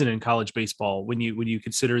the season in college baseball, when you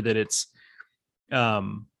consider that it's,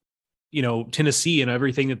 Tennessee and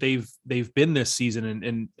everything that they've been this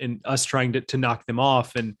season, and us trying to knock them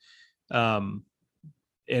off. And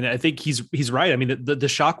I think he's right. I mean, the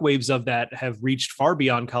shockwaves of that have reached far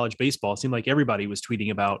beyond college baseball. It seemed like everybody was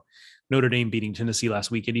tweeting about Notre Dame beating Tennessee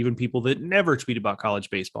last week, and even people that never tweet about college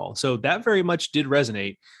baseball. So that very much did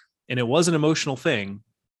resonate, and it was an emotional thing.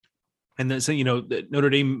 And then, so, the Notre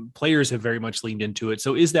Dame players have very much leaned into it.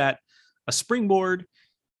 So is that a springboard?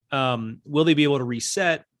 Will they be able to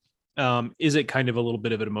reset? Is it kind of a little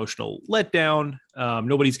bit of an emotional letdown?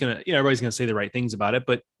 Everybody's going to say the right things about it,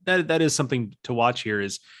 but that is something to watch here,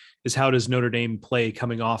 is how does Notre Dame play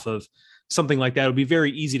coming off of something like that? It would be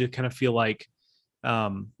very easy to kind of feel like,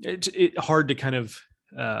 it's hard to kind of,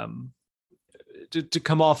 to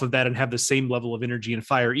come off of that and have the same level of energy and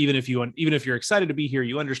fire, even if you're excited to be here,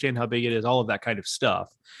 you understand how big it is, all of that kind of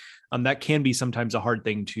stuff. That can be sometimes a hard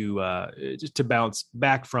thing to bounce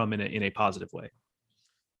back from in a positive way.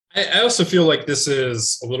 I also feel like this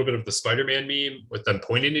is a little bit of the Spider-Man meme with them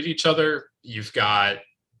pointing at each other. You've got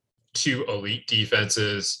two elite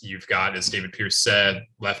defenses. You've got, as David Pierce said,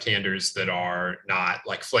 left-handers that are not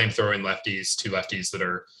like flame-throwing lefties, two lefties that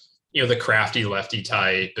are, the crafty lefty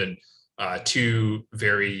type, and two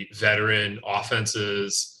very veteran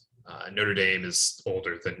offenses. Notre Dame is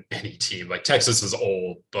older than any team. Like, Texas is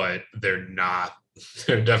old, but they're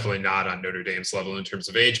definitely not on Notre Dame's level in terms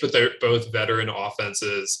of age, but they're both veteran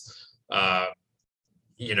offenses. I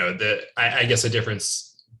guess a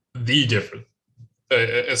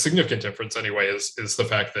significant difference anyway is the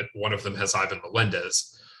fact that one of them has Ivan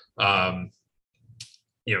Melendez. Notre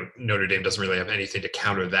Dame doesn't really have anything to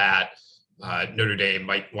counter that. Notre Dame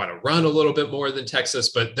might want to run a little bit more than Texas,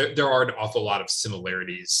 but there are an awful lot of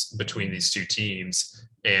similarities between these two teams,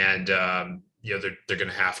 and they're going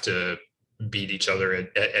to have to beat each other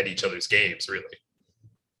at each other's games, really.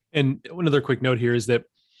 And one other quick note here is that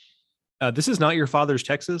this is not your father's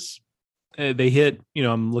Texas. They hit,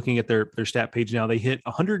 I'm looking at their stat page now. They hit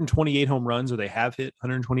 128 home runs, or they have hit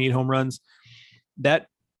 128 home runs. That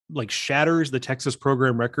like shatters the Texas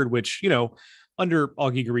program record, which, under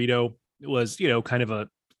Augie Garrido was, kind of a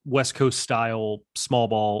West Coast style small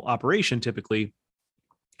ball operation typically.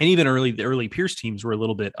 And even the early Pierce teams were a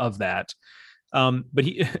little bit of that. But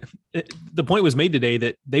the point was made today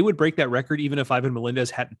that they would break that record even if Ivan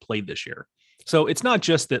Melendez hadn't played this year. So it's not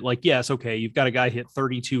just that, like, yes, okay, you've got a guy hit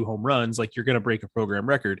 32 home runs, like you're going to break a program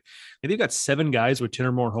record. And they've got 7 guys with 10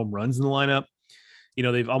 or more home runs in the lineup.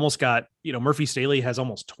 They've almost got, Murphy Staley has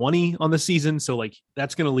almost 20 on the season. So like,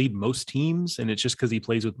 that's going to lead most teams. And it's just because he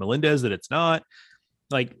plays with Melendez that it's not.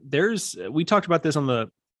 Like, we talked about this on the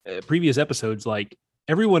previous episodes, like,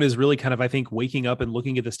 everyone is really kind of, I think, waking up and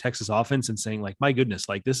looking at this Texas offense and saying, like, my goodness,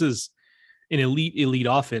 like, this is an elite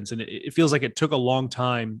offense. And it feels like it took a long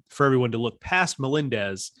time for everyone to look past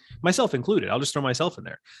Melendez, myself included. I'll just throw myself in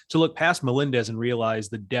there, to look past Melendez and realize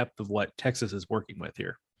the depth of what Texas is working with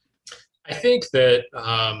here. I think that,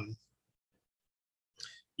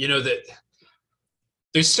 that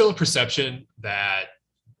there's still a perception that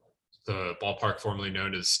the ballpark formerly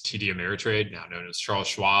known as TD Ameritrade, now known as Charles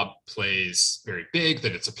Schwab, plays very big,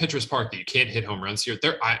 that it's a pitcher's park, that you can't hit home runs here.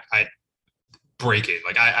 I break it.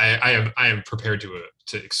 Like, I am prepared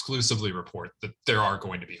to exclusively report that there are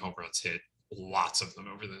going to be home runs hit, lots of them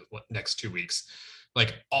over the next 2 weeks.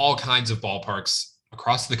 Like, all kinds of ballparks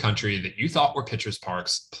across the country that you thought were pitcher's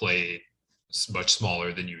parks played much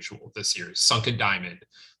smaller than usual this year. Sunken Diamond,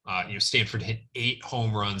 Stanford hit 8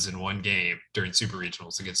 home runs in one game during super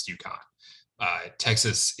regionals against UConn.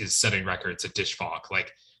 Texas is setting records at Dish Falk.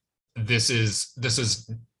 Like, there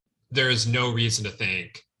is no reason to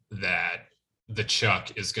think that the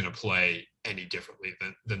Chuck is going to play any differently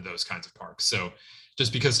than those kinds of parks. So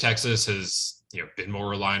just because Texas has, been more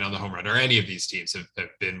reliant on the home run, or any of these teams have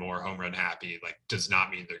been more home run happy, like, does not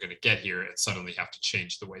mean they're going to get here and suddenly have to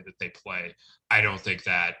change the way that they play. I don't think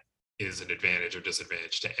that is an advantage or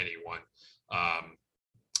disadvantage to anyone.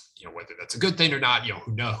 Whether that's a good thing or not,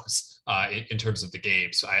 who knows, in terms of the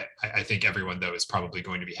game. So I think everyone, though, is probably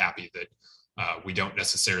going to be happy that we don't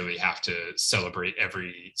necessarily have to celebrate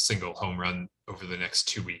every single home run over the next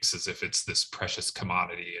 2 weeks as if it's this precious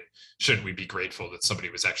commodity. And shouldn't we be grateful that somebody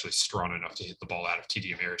was actually strong enough to hit the ball out of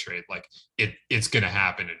TD Ameritrade? Like, it's going to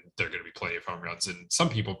happen, and there are going to be plenty of home runs. And some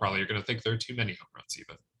people probably are going to think there are too many home runs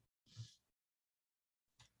even.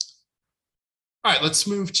 All right, let's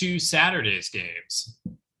move to Saturday's games.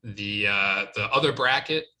 The other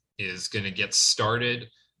bracket is going to get started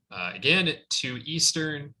again at 2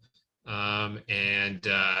 Eastern. And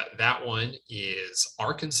that one is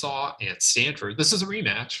Arkansas and Stanford. This is a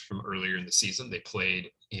rematch from earlier in the season. They played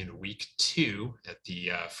in week 2 at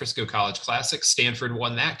the Frisco College Classic. Stanford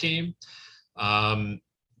won that game.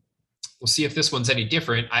 We'll see if this one's any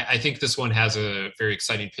different. I think this one has a very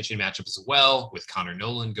exciting pitching matchup as well, with Connor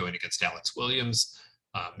Noland going against Alex Williams.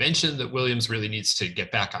 Mentioned that Williams really needs to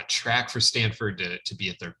get back on track for Stanford to be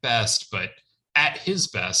at their best, but at his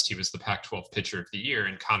best, he was the Pac-12 pitcher of the year,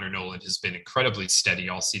 and Connor Noland has been incredibly steady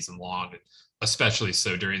all season long, especially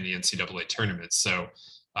so during the NCAA tournament. So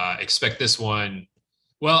expect this one.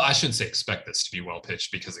 Well, I shouldn't say expect this to be well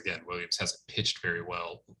pitched, because again, Williams hasn't pitched very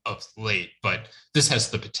well of late, but this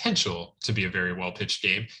has the potential to be a very well pitched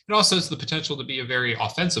game. It also has the potential to be a very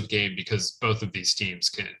offensive game, because both of these teams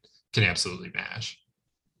can absolutely mash.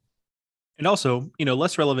 And also,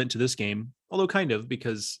 less relevant to this game, although kind of,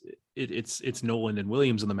 because it's Noland and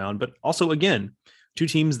Williams on the mound, but also, again, two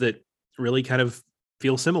teams that really kind of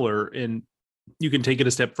feel similar, and you can take it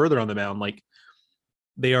a step further on the mound. Like,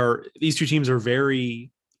 these two teams are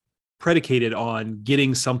very predicated on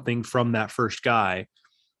getting something from that first guy,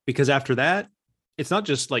 because after that, it's not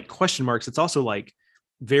just like question marks. It's also like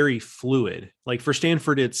very fluid. Like for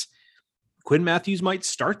Stanford, it's Quinn Matthews might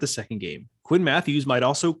start the second game. Quinn Matthews might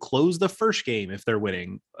also close the first game if they're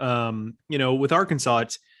winning. With Arkansas,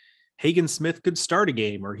 it's Hagen Smith could start a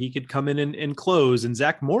game, or he could come in and close, and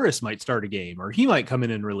Zach Morris might start a game, or he might come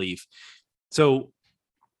in relief. So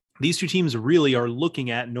these two teams really are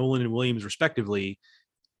looking at Noland and Williams respectively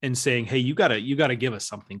and saying, hey, you gotta give us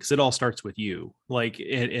something, because it all starts with you. Like,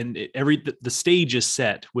 the stage is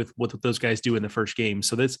set with what those guys do in the first game.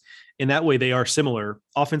 So that's, in that way, they are similar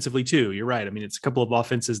offensively too. You're right. I mean, it's a couple of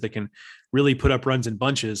offenses that can really put up runs in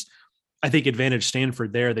bunches. I think advantage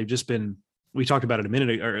Stanford there. They've just been, we talked about it a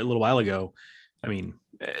little while ago. I mean,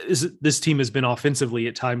 this team has been offensively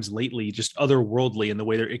at times lately just otherworldly in the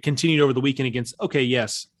way it continued over the weekend against, okay,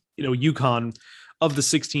 yes, UConn, of the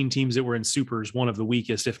 16 teams that were in supers, one of the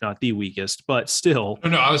weakest, if not the weakest, but still.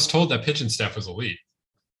 No, I was told that pitching staff was elite.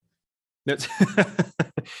 That's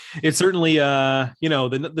it. Certainly,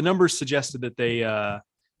 the numbers suggested that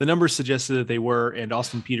they were, and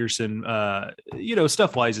Austin Peterson,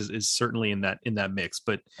 stuff wise is certainly in that mix,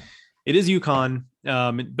 but it is UConn.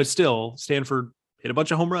 But still, Stanford hit a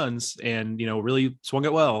bunch of home runs and, really swung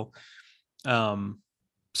it well.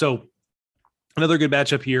 So another good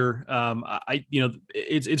matchup here.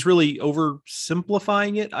 It's really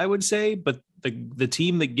oversimplifying it, I would say, but the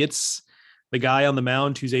team that gets the guy on the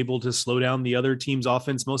mound who's able to slow down the other team's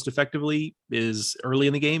offense most effectively is early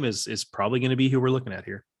in the game is probably going to be who we're looking at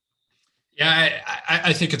here. Yeah,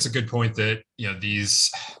 I think it's a good point that,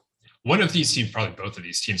 one of these teams, probably both of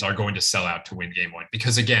these teams, are going to sell out to win game one,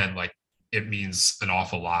 because again, like, it means an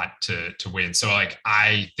awful lot to win. So like,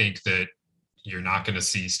 I think that you're not going to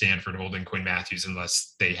see Stanford holding Quinn Matthews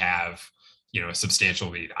unless they have, a substantial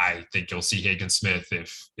lead. I think you'll see Hagen Smith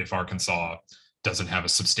if Arkansas doesn't have a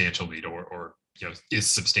substantial lead or is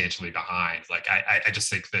substantially behind. Like, I just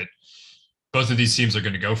think that both of these teams are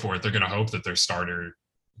going to go for it. They're going to hope that their starter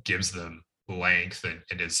gives them length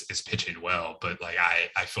and is pitching well. But like,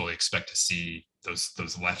 I fully expect to see those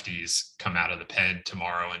lefties come out of the pen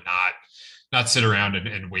tomorrow and not sit around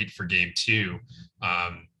and wait for game two.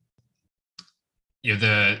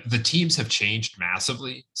 The teams have changed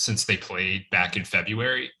massively since they played back in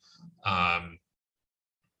February. I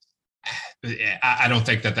don't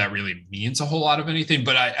think that really means a whole lot of anything,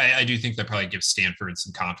 but I do think that probably gives Stanford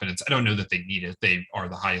some confidence. I don't know that they need it. They are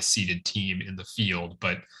the highest seeded team in the field,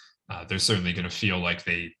 but they're certainly going to feel like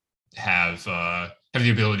they have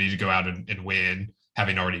the ability to go out and win,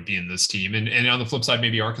 having already been this team. And on the flip side,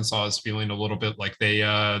 maybe Arkansas is feeling a little bit like they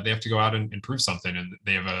have to go out and prove something, and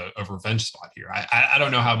they have a revenge spot here. I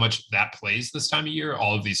don't know how much that plays this time of year.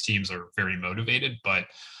 All of these teams are very motivated, but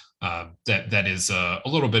that is a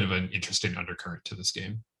little bit of an interesting undercurrent to this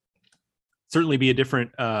game. Certainly be a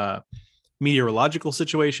different meteorological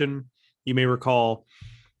situation. You may recall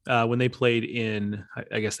when they played in,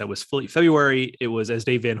 I guess that was February, it was, as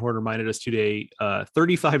Dave Van Horn reminded us today,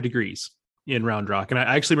 35 degrees in Round Rock. And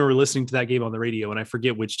I actually remember listening to that game on the radio, and I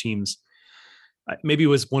forget which teams, maybe it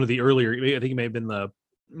was one of the earlier, I think it may have been the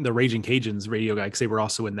Raging Cajuns radio guy, because they were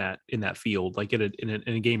also in that field, like in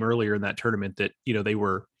a game earlier in that tournament that, they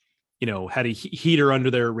were, had a heater under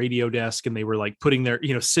their radio desk, and they were like putting their,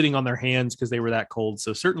 sitting on their hands because they were that cold.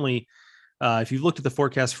 So certainly If you've looked at the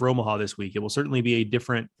forecast for Omaha this week, it will certainly be a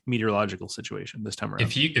different meteorological situation this time around.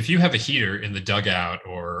 If you have a heater in the dugout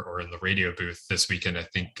or in the radio booth this weekend, I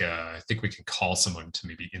think we can call someone to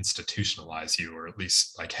maybe institutionalize you, or at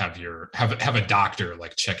least like have a doctor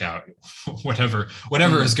like check out whatever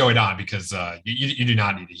is going on, because you do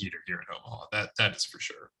not need a heater here in Omaha. That is for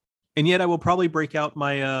sure. And yet I will probably break out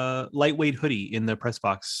my lightweight hoodie in the press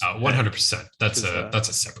box. 100%. That's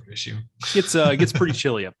a separate issue. It gets pretty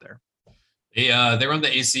chilly up there. They run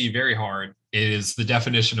the AC very hard. It is the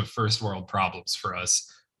definition of first world problems for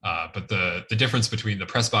us. But the difference between the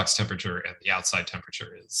press box temperature and the outside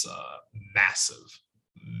temperature is massive.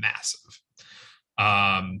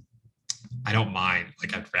 I don't mind.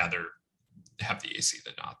 Like, I'd rather have the AC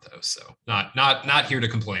than not, though. So not here to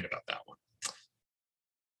complain about that one.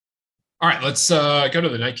 All right, let's go to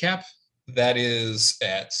the nightcap. That is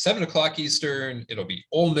at 7:00 Eastern. It'll be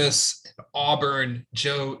Ole Miss and Auburn.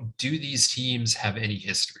 Joe, do these teams have any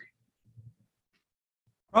history?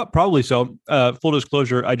 Probably so. Full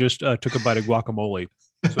disclosure, I just took a bite of guacamole,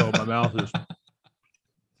 so my mouth is.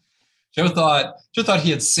 Joe thought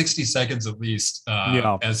he had 60 seconds at least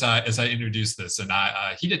as I introduced this, and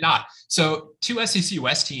he did not. So 2 SEC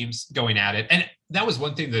West teams going at it, and that was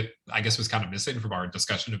one thing that I guess was kind of missing from our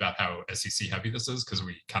discussion about how SEC heavy this is, because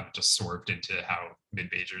we kind of just swerved into how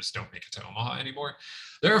mid-majors don't make it to Omaha anymore.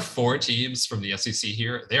 There are 4 teams from the SEC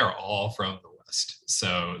here. They are all from the West,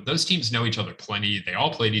 so those teams know each other plenty. They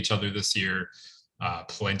all played each other this year,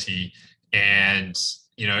 plenty, and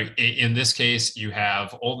you know, in this case, you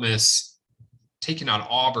have Ole Miss taking on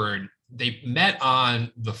Auburn. They met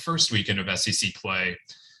on the first weekend of SEC play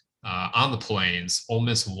on the Plains. Ole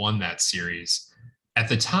Miss won that series. At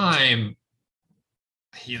the time,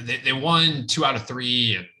 they won 2 out of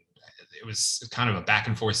 3, and it was kind of a back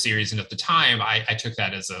and forth series. And at the time, I took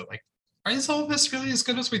that as is Ole Miss really as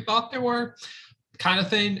good as we thought they were? Kind of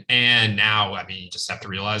thing. And now, I mean, you just have to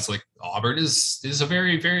realize, like, Auburn is a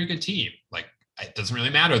very, very good team. Like, it doesn't really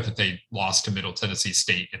matter that they lost to Middle Tennessee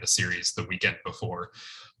State in a series the weekend before.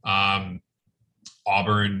 Auburn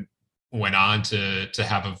went on to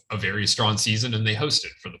have a very strong season, and they hosted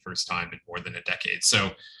for the first time in more than a decade. So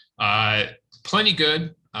plenty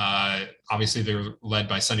good. Obviously, they're led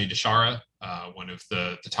by Sonny DeShara, one of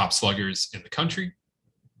the top sluggers in the country.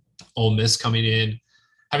 Ole Miss coming in,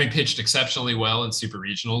 having pitched exceptionally well in super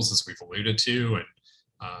regionals, as we've alluded to, and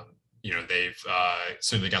you know, they've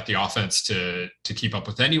certainly got the offense to keep up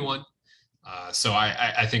with anyone. So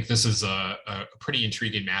I think this is a pretty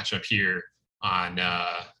intriguing matchup here on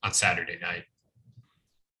Saturday night.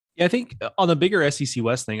 Yeah, I think on the bigger SEC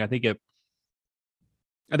West thing, I think it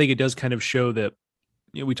does kind of show that,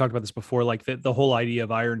 you know, we talked about this before, like the whole idea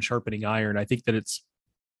of iron sharpening iron. I think that it's,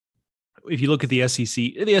 if you look at the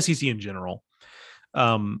SEC in general,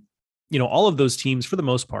 you know, all of those teams, for the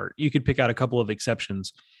most part, you could pick out a couple of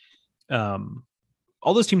exceptions.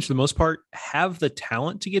 All those teams, for the most part, have the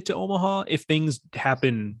talent to get to Omaha if things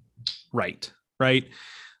happen right?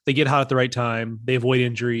 They get hot at the right time. They avoid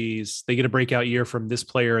injuries. They get a breakout year from this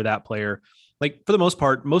player or that player. Like, for the most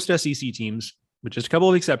part, most SEC teams, with just a couple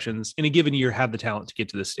of exceptions, in a given year have the talent to get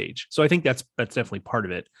to this stage. So I think that's definitely part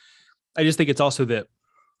of it. I just think it's also that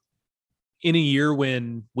in a year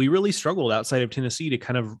when we really struggled outside of Tennessee to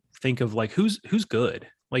kind of think of, like, who's good?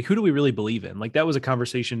 Like, who do we really believe in? Like, that was a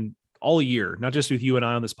conversation all year, not just with you and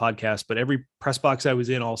I on this podcast, but every press box I was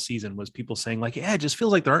in all season was people saying, like, yeah, it just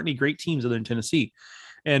feels like there aren't any great teams other than Tennessee.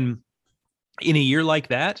 And in a year like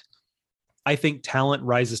that, I think talent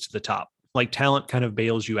rises to the top. Like, talent kind of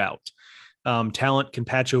bails you out. Talent can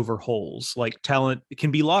patch over holes. Like, talent can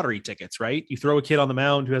be lottery tickets, right? You throw a kid on the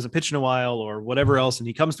mound who hasn't pitched in a while or whatever else, and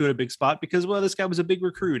he comes to a big spot because, well, this guy was a big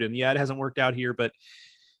recruit, and yeah, it hasn't worked out here, but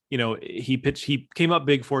you know, he came up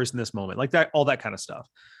big for us in this moment, like that, all that kind of stuff.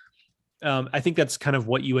 I think that's kind of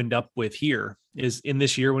what you end up with here, is in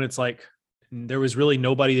this year when it's like there was really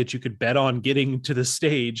nobody that you could bet on getting to the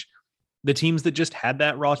stage. The teams that just had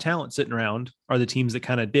that raw talent sitting around are the teams that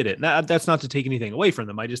kind of did it. Now, that's not to take anything away from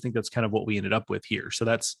them. I just think that's kind of what we ended up with here. So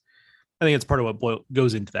I think it's part of what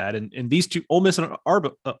goes into that. And these two, Ole Miss and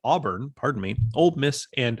Auburn, Ole Miss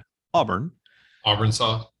and Auburn.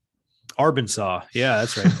 Arkansas. Yeah,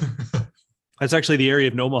 that's right. That's actually the area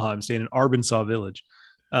of Omaha. I'm staying in Arkansas Village.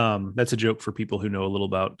 That's a joke for people who know a little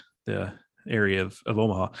about the area of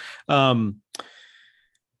Omaha.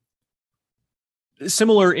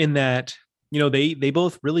 Similar in that, you know, they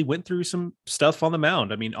both really went through some stuff on the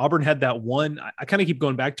mound. I mean, Auburn had that one, I kind of keep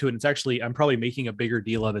going back to it. And it's actually, I'm probably making a bigger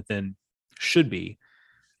deal of it than should be,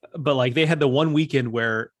 but like, they had the one weekend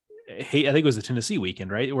where I think it was the Tennessee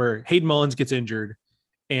weekend, right? Where Hayden Mullins gets injured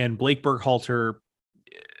and Blake Burkhalter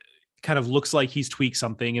kind of looks like he's tweaked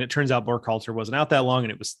something, and it turns out Burkhalter wasn't out that long,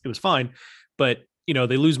 and it was fine. But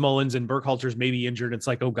they lose Mullins and Burkhalter's maybe injured. It's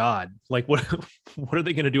like, oh God, like what what are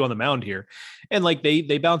they going to do on the mound here? And like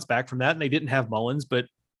they bounced back from that, and they didn't have Mullins, but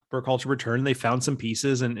Burkhalter returned, and they found some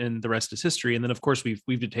pieces, and the rest is history. And then of course we've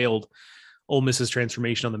detailed Ole Miss's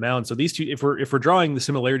transformation on the mound. So these two, if we're drawing the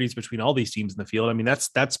similarities between all these teams in the field, I mean,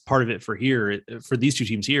 that's part of it for these two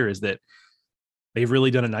teams here, is that they've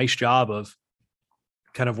really done a nice job of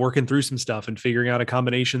kind of working through some stuff and figuring out a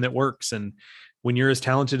combination that works. And when you're as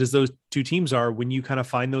talented as those two teams are, when you kind of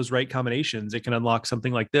find those right combinations, it can unlock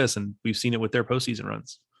something like this. And we've seen it with their postseason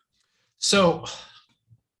runs. So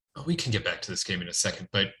we can get back to this game in a second,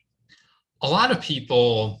 but a lot of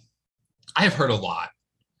people, I have heard a lot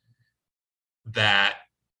that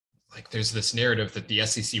like there's this narrative that the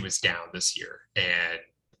SEC was down this year, and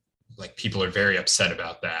like people are very upset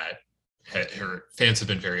about that. Her fans have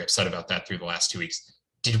been very upset about that through the last 2 weeks.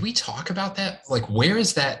 Did we talk about that? Like, where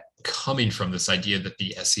is that coming from, this idea that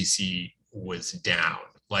the SEC was down?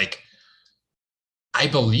 Like, I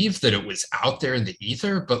believe that it was out there in the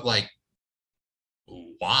ether, but like,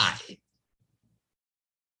 why?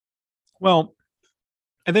 Well,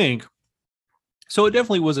 I think so. It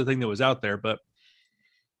definitely was a thing that was out there, but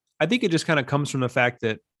I think it just kind of comes from the fact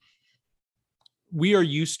that we are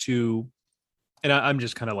used to, and I'm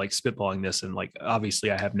just kind of like spitballing this, and like,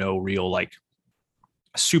 obviously I have no real like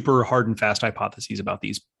super hard and fast hypotheses about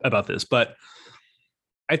this, but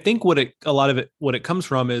I think what it comes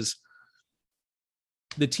from is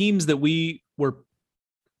the teams that we were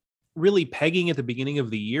really pegging at the beginning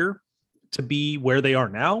of the year to be where they are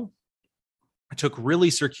now took really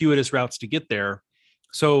circuitous routes to get there.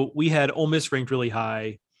 So we had Ole Miss ranked really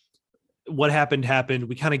high. What happened.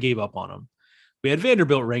 We kind of gave up on them. We had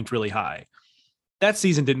Vanderbilt ranked really high. That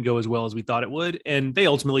season didn't go as well as we thought it would, and they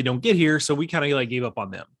ultimately don't get here. So we kind of like gave up on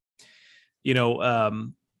them.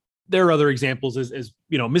 There are other examples as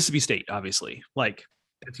Mississippi State, obviously, like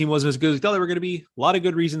the team wasn't as good as we thought they were going to be. A lot of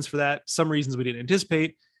good reasons for that. Some reasons we didn't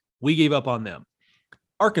anticipate. We gave up on them.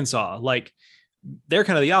 Arkansas, like they're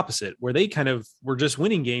kind of the opposite, where they kind of were just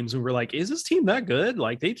winning games, and we're like, is this team that good?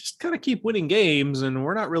 Like they just kind of keep winning games, and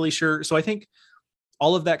we're not really sure. So I think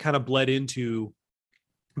all of that kind of bled into,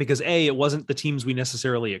 because A, it wasn't the teams we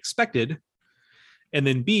necessarily expected. And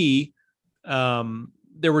then B,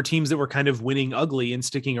 there were teams that were kind of winning ugly and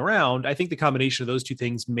sticking around. I think the combination of those two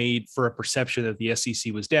things made for a perception that the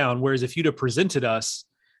SEC was down. Whereas if you'd have presented us,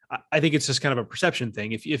 I think it's just kind of a perception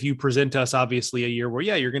thing. If you present us, obviously, a year where,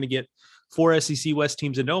 yeah, you're going to get 4 SEC West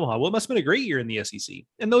teams in Omaha. Well, it must have been a great year in the SEC.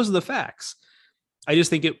 And those are the facts. I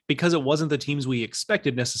just think because it wasn't the teams we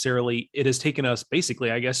expected necessarily, it has taken us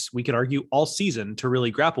basically, I guess we could argue, all season to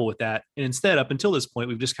really grapple with that. And instead, up until this point,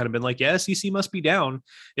 we've just kind of been like, yeah, SEC must be down.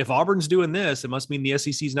 If Auburn's doing this, it must mean the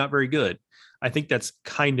SEC is not very good. I think that's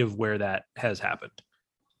kind of where that has happened.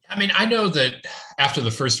 I mean, I know that after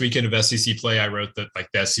the first weekend of SEC play, I wrote that like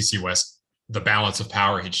the SEC West, the balance of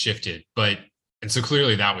power had shifted, and so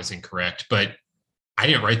clearly that was incorrect, but I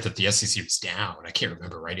didn't write that the SEC was down. I can't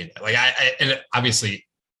remember writing that. Like and obviously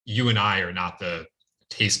you and I are not the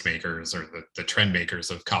tastemakers or the trend makers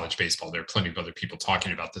of college baseball. There are plenty of other people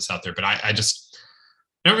talking about this out there, but I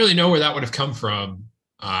don't really know where that would have come from.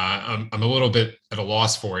 I'm a little bit at a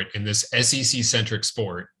loss for it in this SEC centric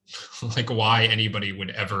sport, like why anybody would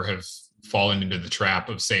ever have fallen into the trap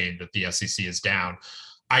of saying that the SEC is down.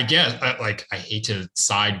 I guess I hate to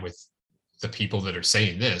side with the people that are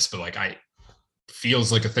saying this, but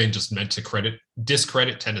feels like a thing just meant to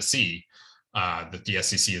discredit Tennessee, that the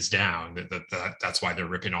SEC is down, that's why they're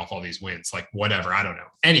ripping off all these wins, like whatever. I don't know.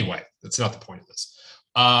 Anyway, that's not the point of this.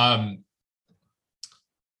 I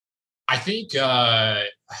think,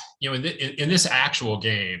 in this actual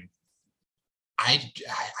game, I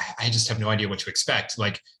just have no idea what to expect.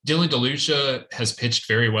 Like Dylan DeLucia has pitched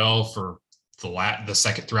very well for throughout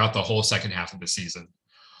the whole second half of the season.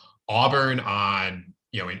 Auburn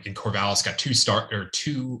in Corvallis got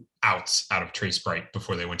 2 outs out of Trace Bright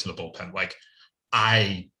before they went to the bullpen. Like,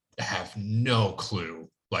 I have no clue.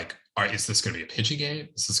 Like, is this going to be a pitching game?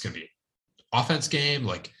 Is this going to be an offense game?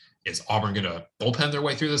 Like, is Auburn going to bullpen their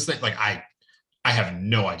way through this thing? Like, I have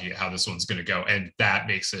no idea how this one's going to go, and that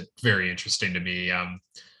makes it very interesting to me.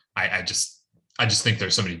 I just think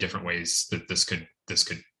there's so many different ways that this could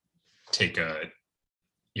take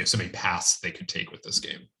so many paths they could take with this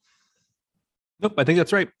game. Nope, I think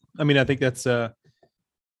that's right. I mean, I think that's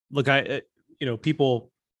look,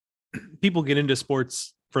 people get into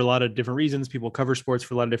sports for a lot of different reasons. People cover sports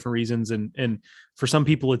for a lot of different reasons. And for some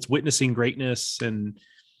people it's witnessing greatness. And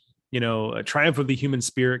a triumph of the human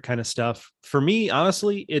spirit kind of stuff. For me,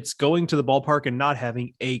 honestly, it's going to the ballpark and not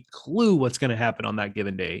having a clue what's going to happen on that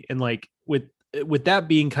given day. And like with that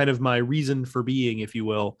being kind of my reason for being, if you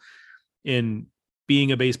will, in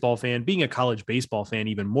being a baseball fan, being a college baseball fan,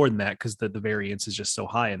 even more than that, because the variance is just so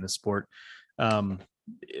high in the sport. That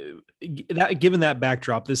given that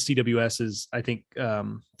backdrop, this CWS is, I think,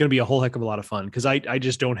 going to be a whole heck of a lot of fun, because I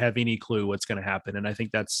just don't have any clue what's going to happen, and I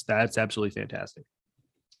think that's absolutely fantastic.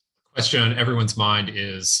 Question on everyone's mind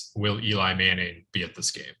is, will Eli Manning be at this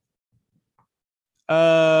game?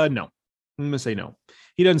 No, I'm gonna say no.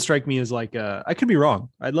 He doesn't strike me as like I could be wrong.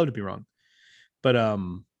 I'd love to be wrong, but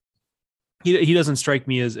he doesn't strike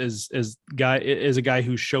me as a guy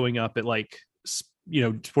who's showing up at like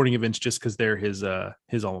sporting events just because they're his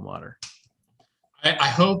alma mater. I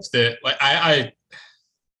hope that, like, I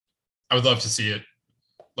would love to see it.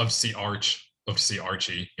 Love to see Arch. Love to see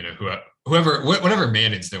Archie. Whatever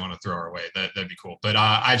Mannings they want to throw our way, that'd be cool. But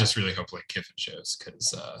I just really hope Lane Kiffin shows,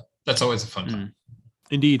 because that's always a fun time.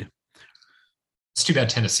 Indeed. It's too bad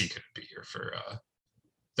Tennessee couldn't be here for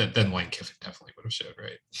then Lane Kiffin definitely would have showed,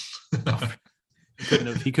 right?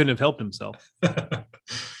 He couldn't have helped himself.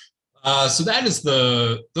 So those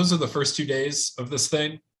are the first 2 days of this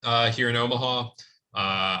thing here in Omaha.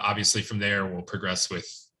 Obviously from there we'll progress with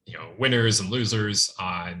winners and losers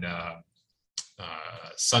on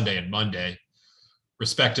Sunday and Monday,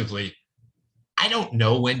 respectively. I don't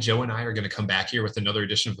know when Joe and I are going to come back here with another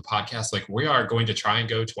edition of the podcast. Like, we are going to try and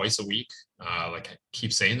go twice a week. Like I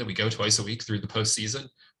keep saying that we go twice a week through the postseason.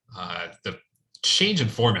 The change in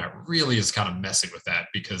format really is kind of messing with that,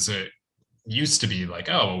 because it used to be like,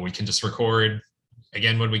 oh, we can just record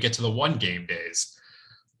again when we get to the 1 game days.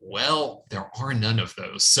 Well, there are none of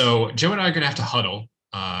those. So Joe and I are going to have to huddle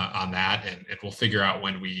on that, and we'll figure out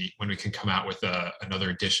when we can come out with another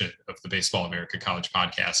edition of the Baseball America College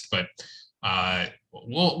podcast. But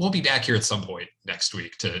we'll be back here at some point next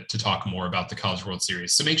week to talk more about the College World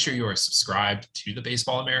Series. So make sure you are subscribed to the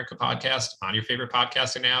Baseball America podcast on your favorite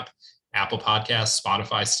podcasting app, Apple Podcasts,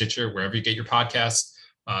 Spotify, Stitcher, wherever you get your podcasts,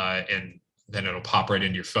 and then it'll pop right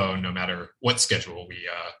into your phone, no matter what schedule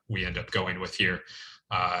we end up going with here.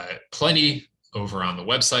 Plenty over on the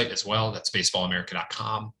website as well. That's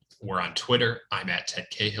baseballamerica.com. We're on Twitter. I'm at Ted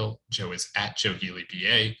Cahill. Joe is at Joe Healy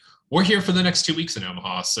BA. We're here for the next 2 weeks in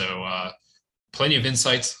Omaha, so plenty of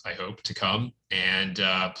insights, I hope, to come, and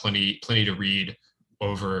plenty to read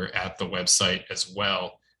over at the website as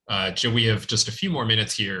well. Joe, we have just a few more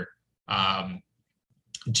minutes here.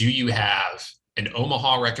 Do you have an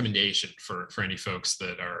Omaha recommendation for any folks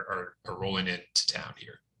that are rolling into town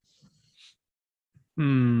here?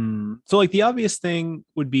 So like the obvious thing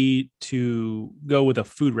would be to go with a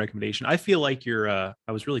food recommendation. I feel like I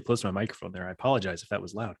was really close to my microphone there. I apologize if that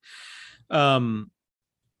was loud.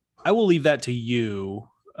 I will leave that to you,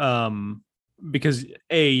 because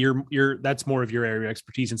that's more of your area of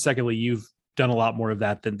expertise. And secondly, you've done a lot more of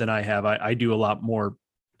that than I have. I do a lot more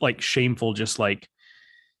like shameful, just like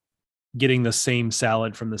getting the same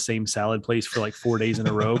salad from the same salad place for like 4 days in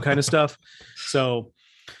a row kind of stuff. So,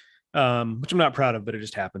 which I'm not proud of, but it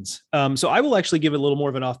just happens. So I will actually give it a little more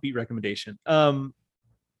of an offbeat recommendation.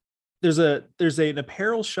 There's an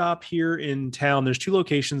apparel shop here in town. There's 2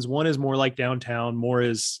 locations. One is more like downtown. More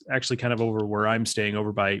is actually kind of over where I'm staying,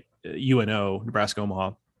 over by UNO, Nebraska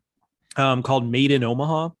Omaha, called Made in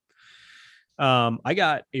Omaha. I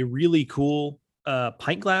got a really cool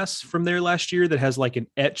pint glass from there last year that has like an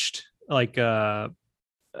etched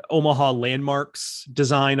Omaha landmarks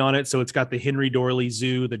design on it. So it's got the Henry Dorley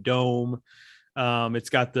Zoo, the dome. It's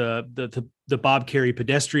got the Bob Carey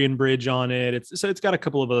pedestrian bridge on it. It's got a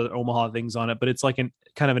couple of other Omaha things on it, but it's like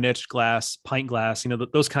kind of an etched glass, pint glass,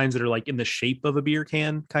 those kinds that are like in the shape of a beer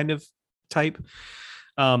can kind of type.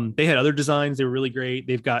 They had other designs. They were really great.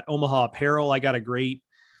 They've got Omaha apparel. I got a great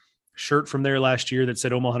shirt from there last year that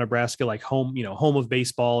said Omaha, Nebraska, like home of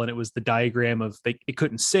baseball. And it was the diagram of, it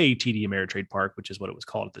couldn't say TD Ameritrade Park, which is what it was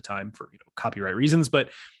called at the time for copyright reasons, but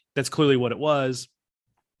that's clearly what it was.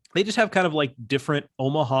 They just have kind of like different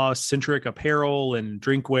Omaha centric apparel and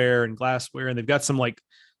drinkware and glassware. And they've got some like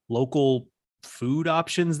local food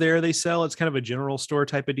options there they sell. It's kind of a general store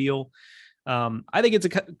type of deal. I think it's a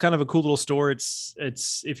kind of a cool little store. It's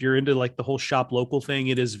if you're into like the whole shop local thing,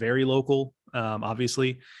 it is very local,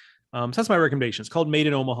 obviously. So that's my recommendation. It's called Made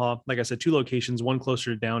in Omaha. Like I said, 2 locations, one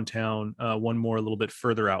closer to downtown, one more a little bit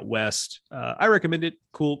further out west. I recommend it.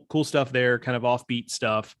 Cool stuff there, kind of offbeat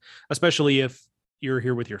stuff, especially if you're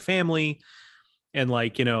here with your family. And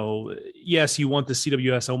like, yes, you want the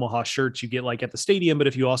CWS Omaha shirts you get like at the stadium, but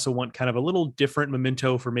if you also want kind of a little different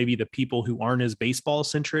memento for maybe the people who aren't as baseball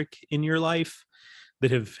centric in your life,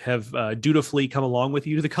 that have dutifully come along with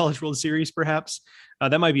you to the College World Series, perhaps,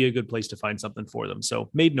 that might be a good place to find something for them. So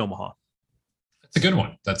Made in Omaha. That's a good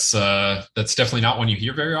one. That's definitely not one you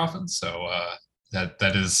hear very often. So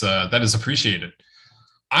that is appreciated.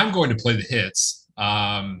 I'm going to play the hits.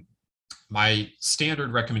 My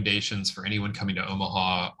standard recommendations for anyone coming to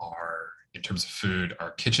Omaha are, in terms of food,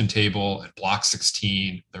 are Kitchen Table and Block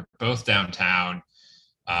 16. They're both downtown.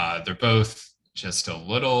 They're both just a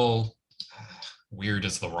little weird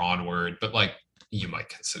is the wrong word, but like you might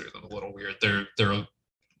consider them a little weird. They're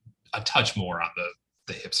a touch more on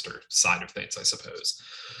the hipster side of things, I suppose,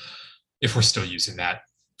 if we're still using that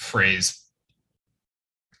phrase.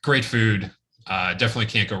 Great food. Definitely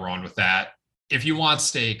can't go wrong with that. If you want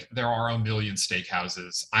steak, there are a million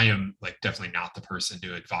steakhouses. I am like definitely not the person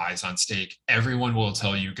to advise on steak. Everyone will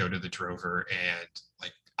tell you go to the Drover, and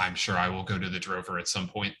like I'm sure I will go to the Drover at some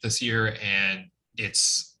point this year, and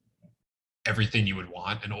it's everything you would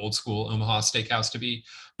want an old school Omaha steakhouse to be.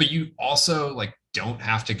 But you also like don't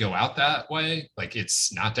have to go out that way. Like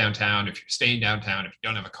it's not downtown. If you're staying downtown, if you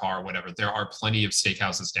don't have a car, whatever, there are plenty of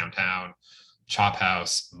steakhouses downtown. Chop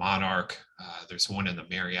House, Monarch. There's one in the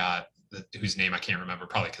Marriott, whose name I can't remember,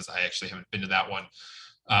 probably because I actually haven't been to that one.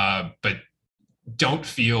 But don't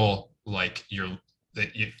feel like the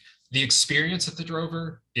experience at the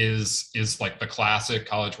Drover is like the classic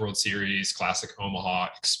College World Series, classic Omaha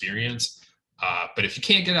experience. But if you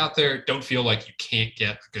can't get out there, don't feel like you can't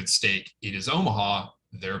get a good steak. It is Omaha.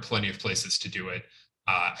 There are plenty of places to do it.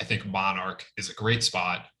 I think Monarch is a great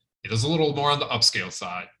spot. It is a little more on the upscale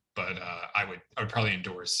side, but I would probably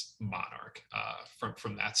endorse Monarch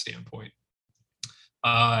from that standpoint.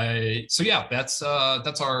 So yeah, that's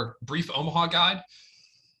our brief Omaha guide.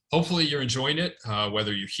 Hopefully you're enjoying it,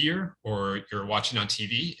 whether you're here or you're watching on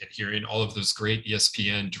TV and hearing all of those great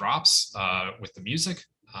ESPN drops with the music.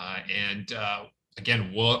 And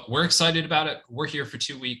again, we're excited about it. We're here for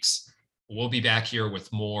 2 weeks. We'll be back here with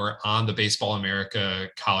more on the Baseball America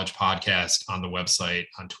College podcast, on the website,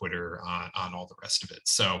 on Twitter, on all the rest of it.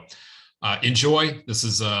 So enjoy. This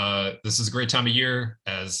is a great time of year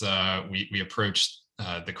as we approach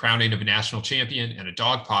the crowning of a national champion and a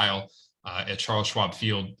dog pile at Charles Schwab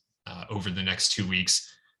Field over the next 2 weeks.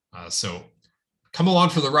 So come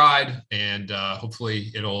along for the ride, and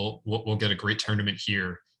hopefully we'll get a great tournament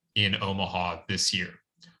here in Omaha this year.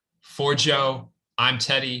 For Joe, I'm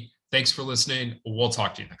Teddy. Thanks for listening. We'll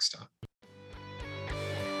talk to you next time.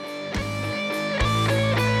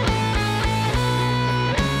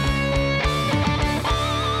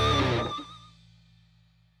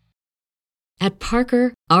 At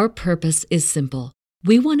Parker, our purpose is simple.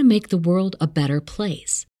 We want to make the world a better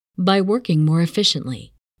place by working more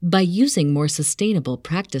efficiently, by using more sustainable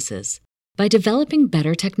practices, by developing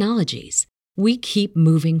better technologies. We keep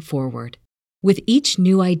moving forward. With each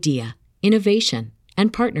new idea, innovation,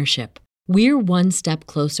 and partnership, we're one step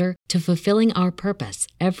closer to fulfilling our purpose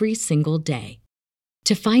every single day.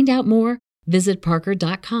 To find out more, visit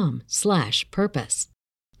parker.com/purpose.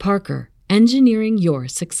 Parker, engineering your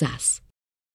success.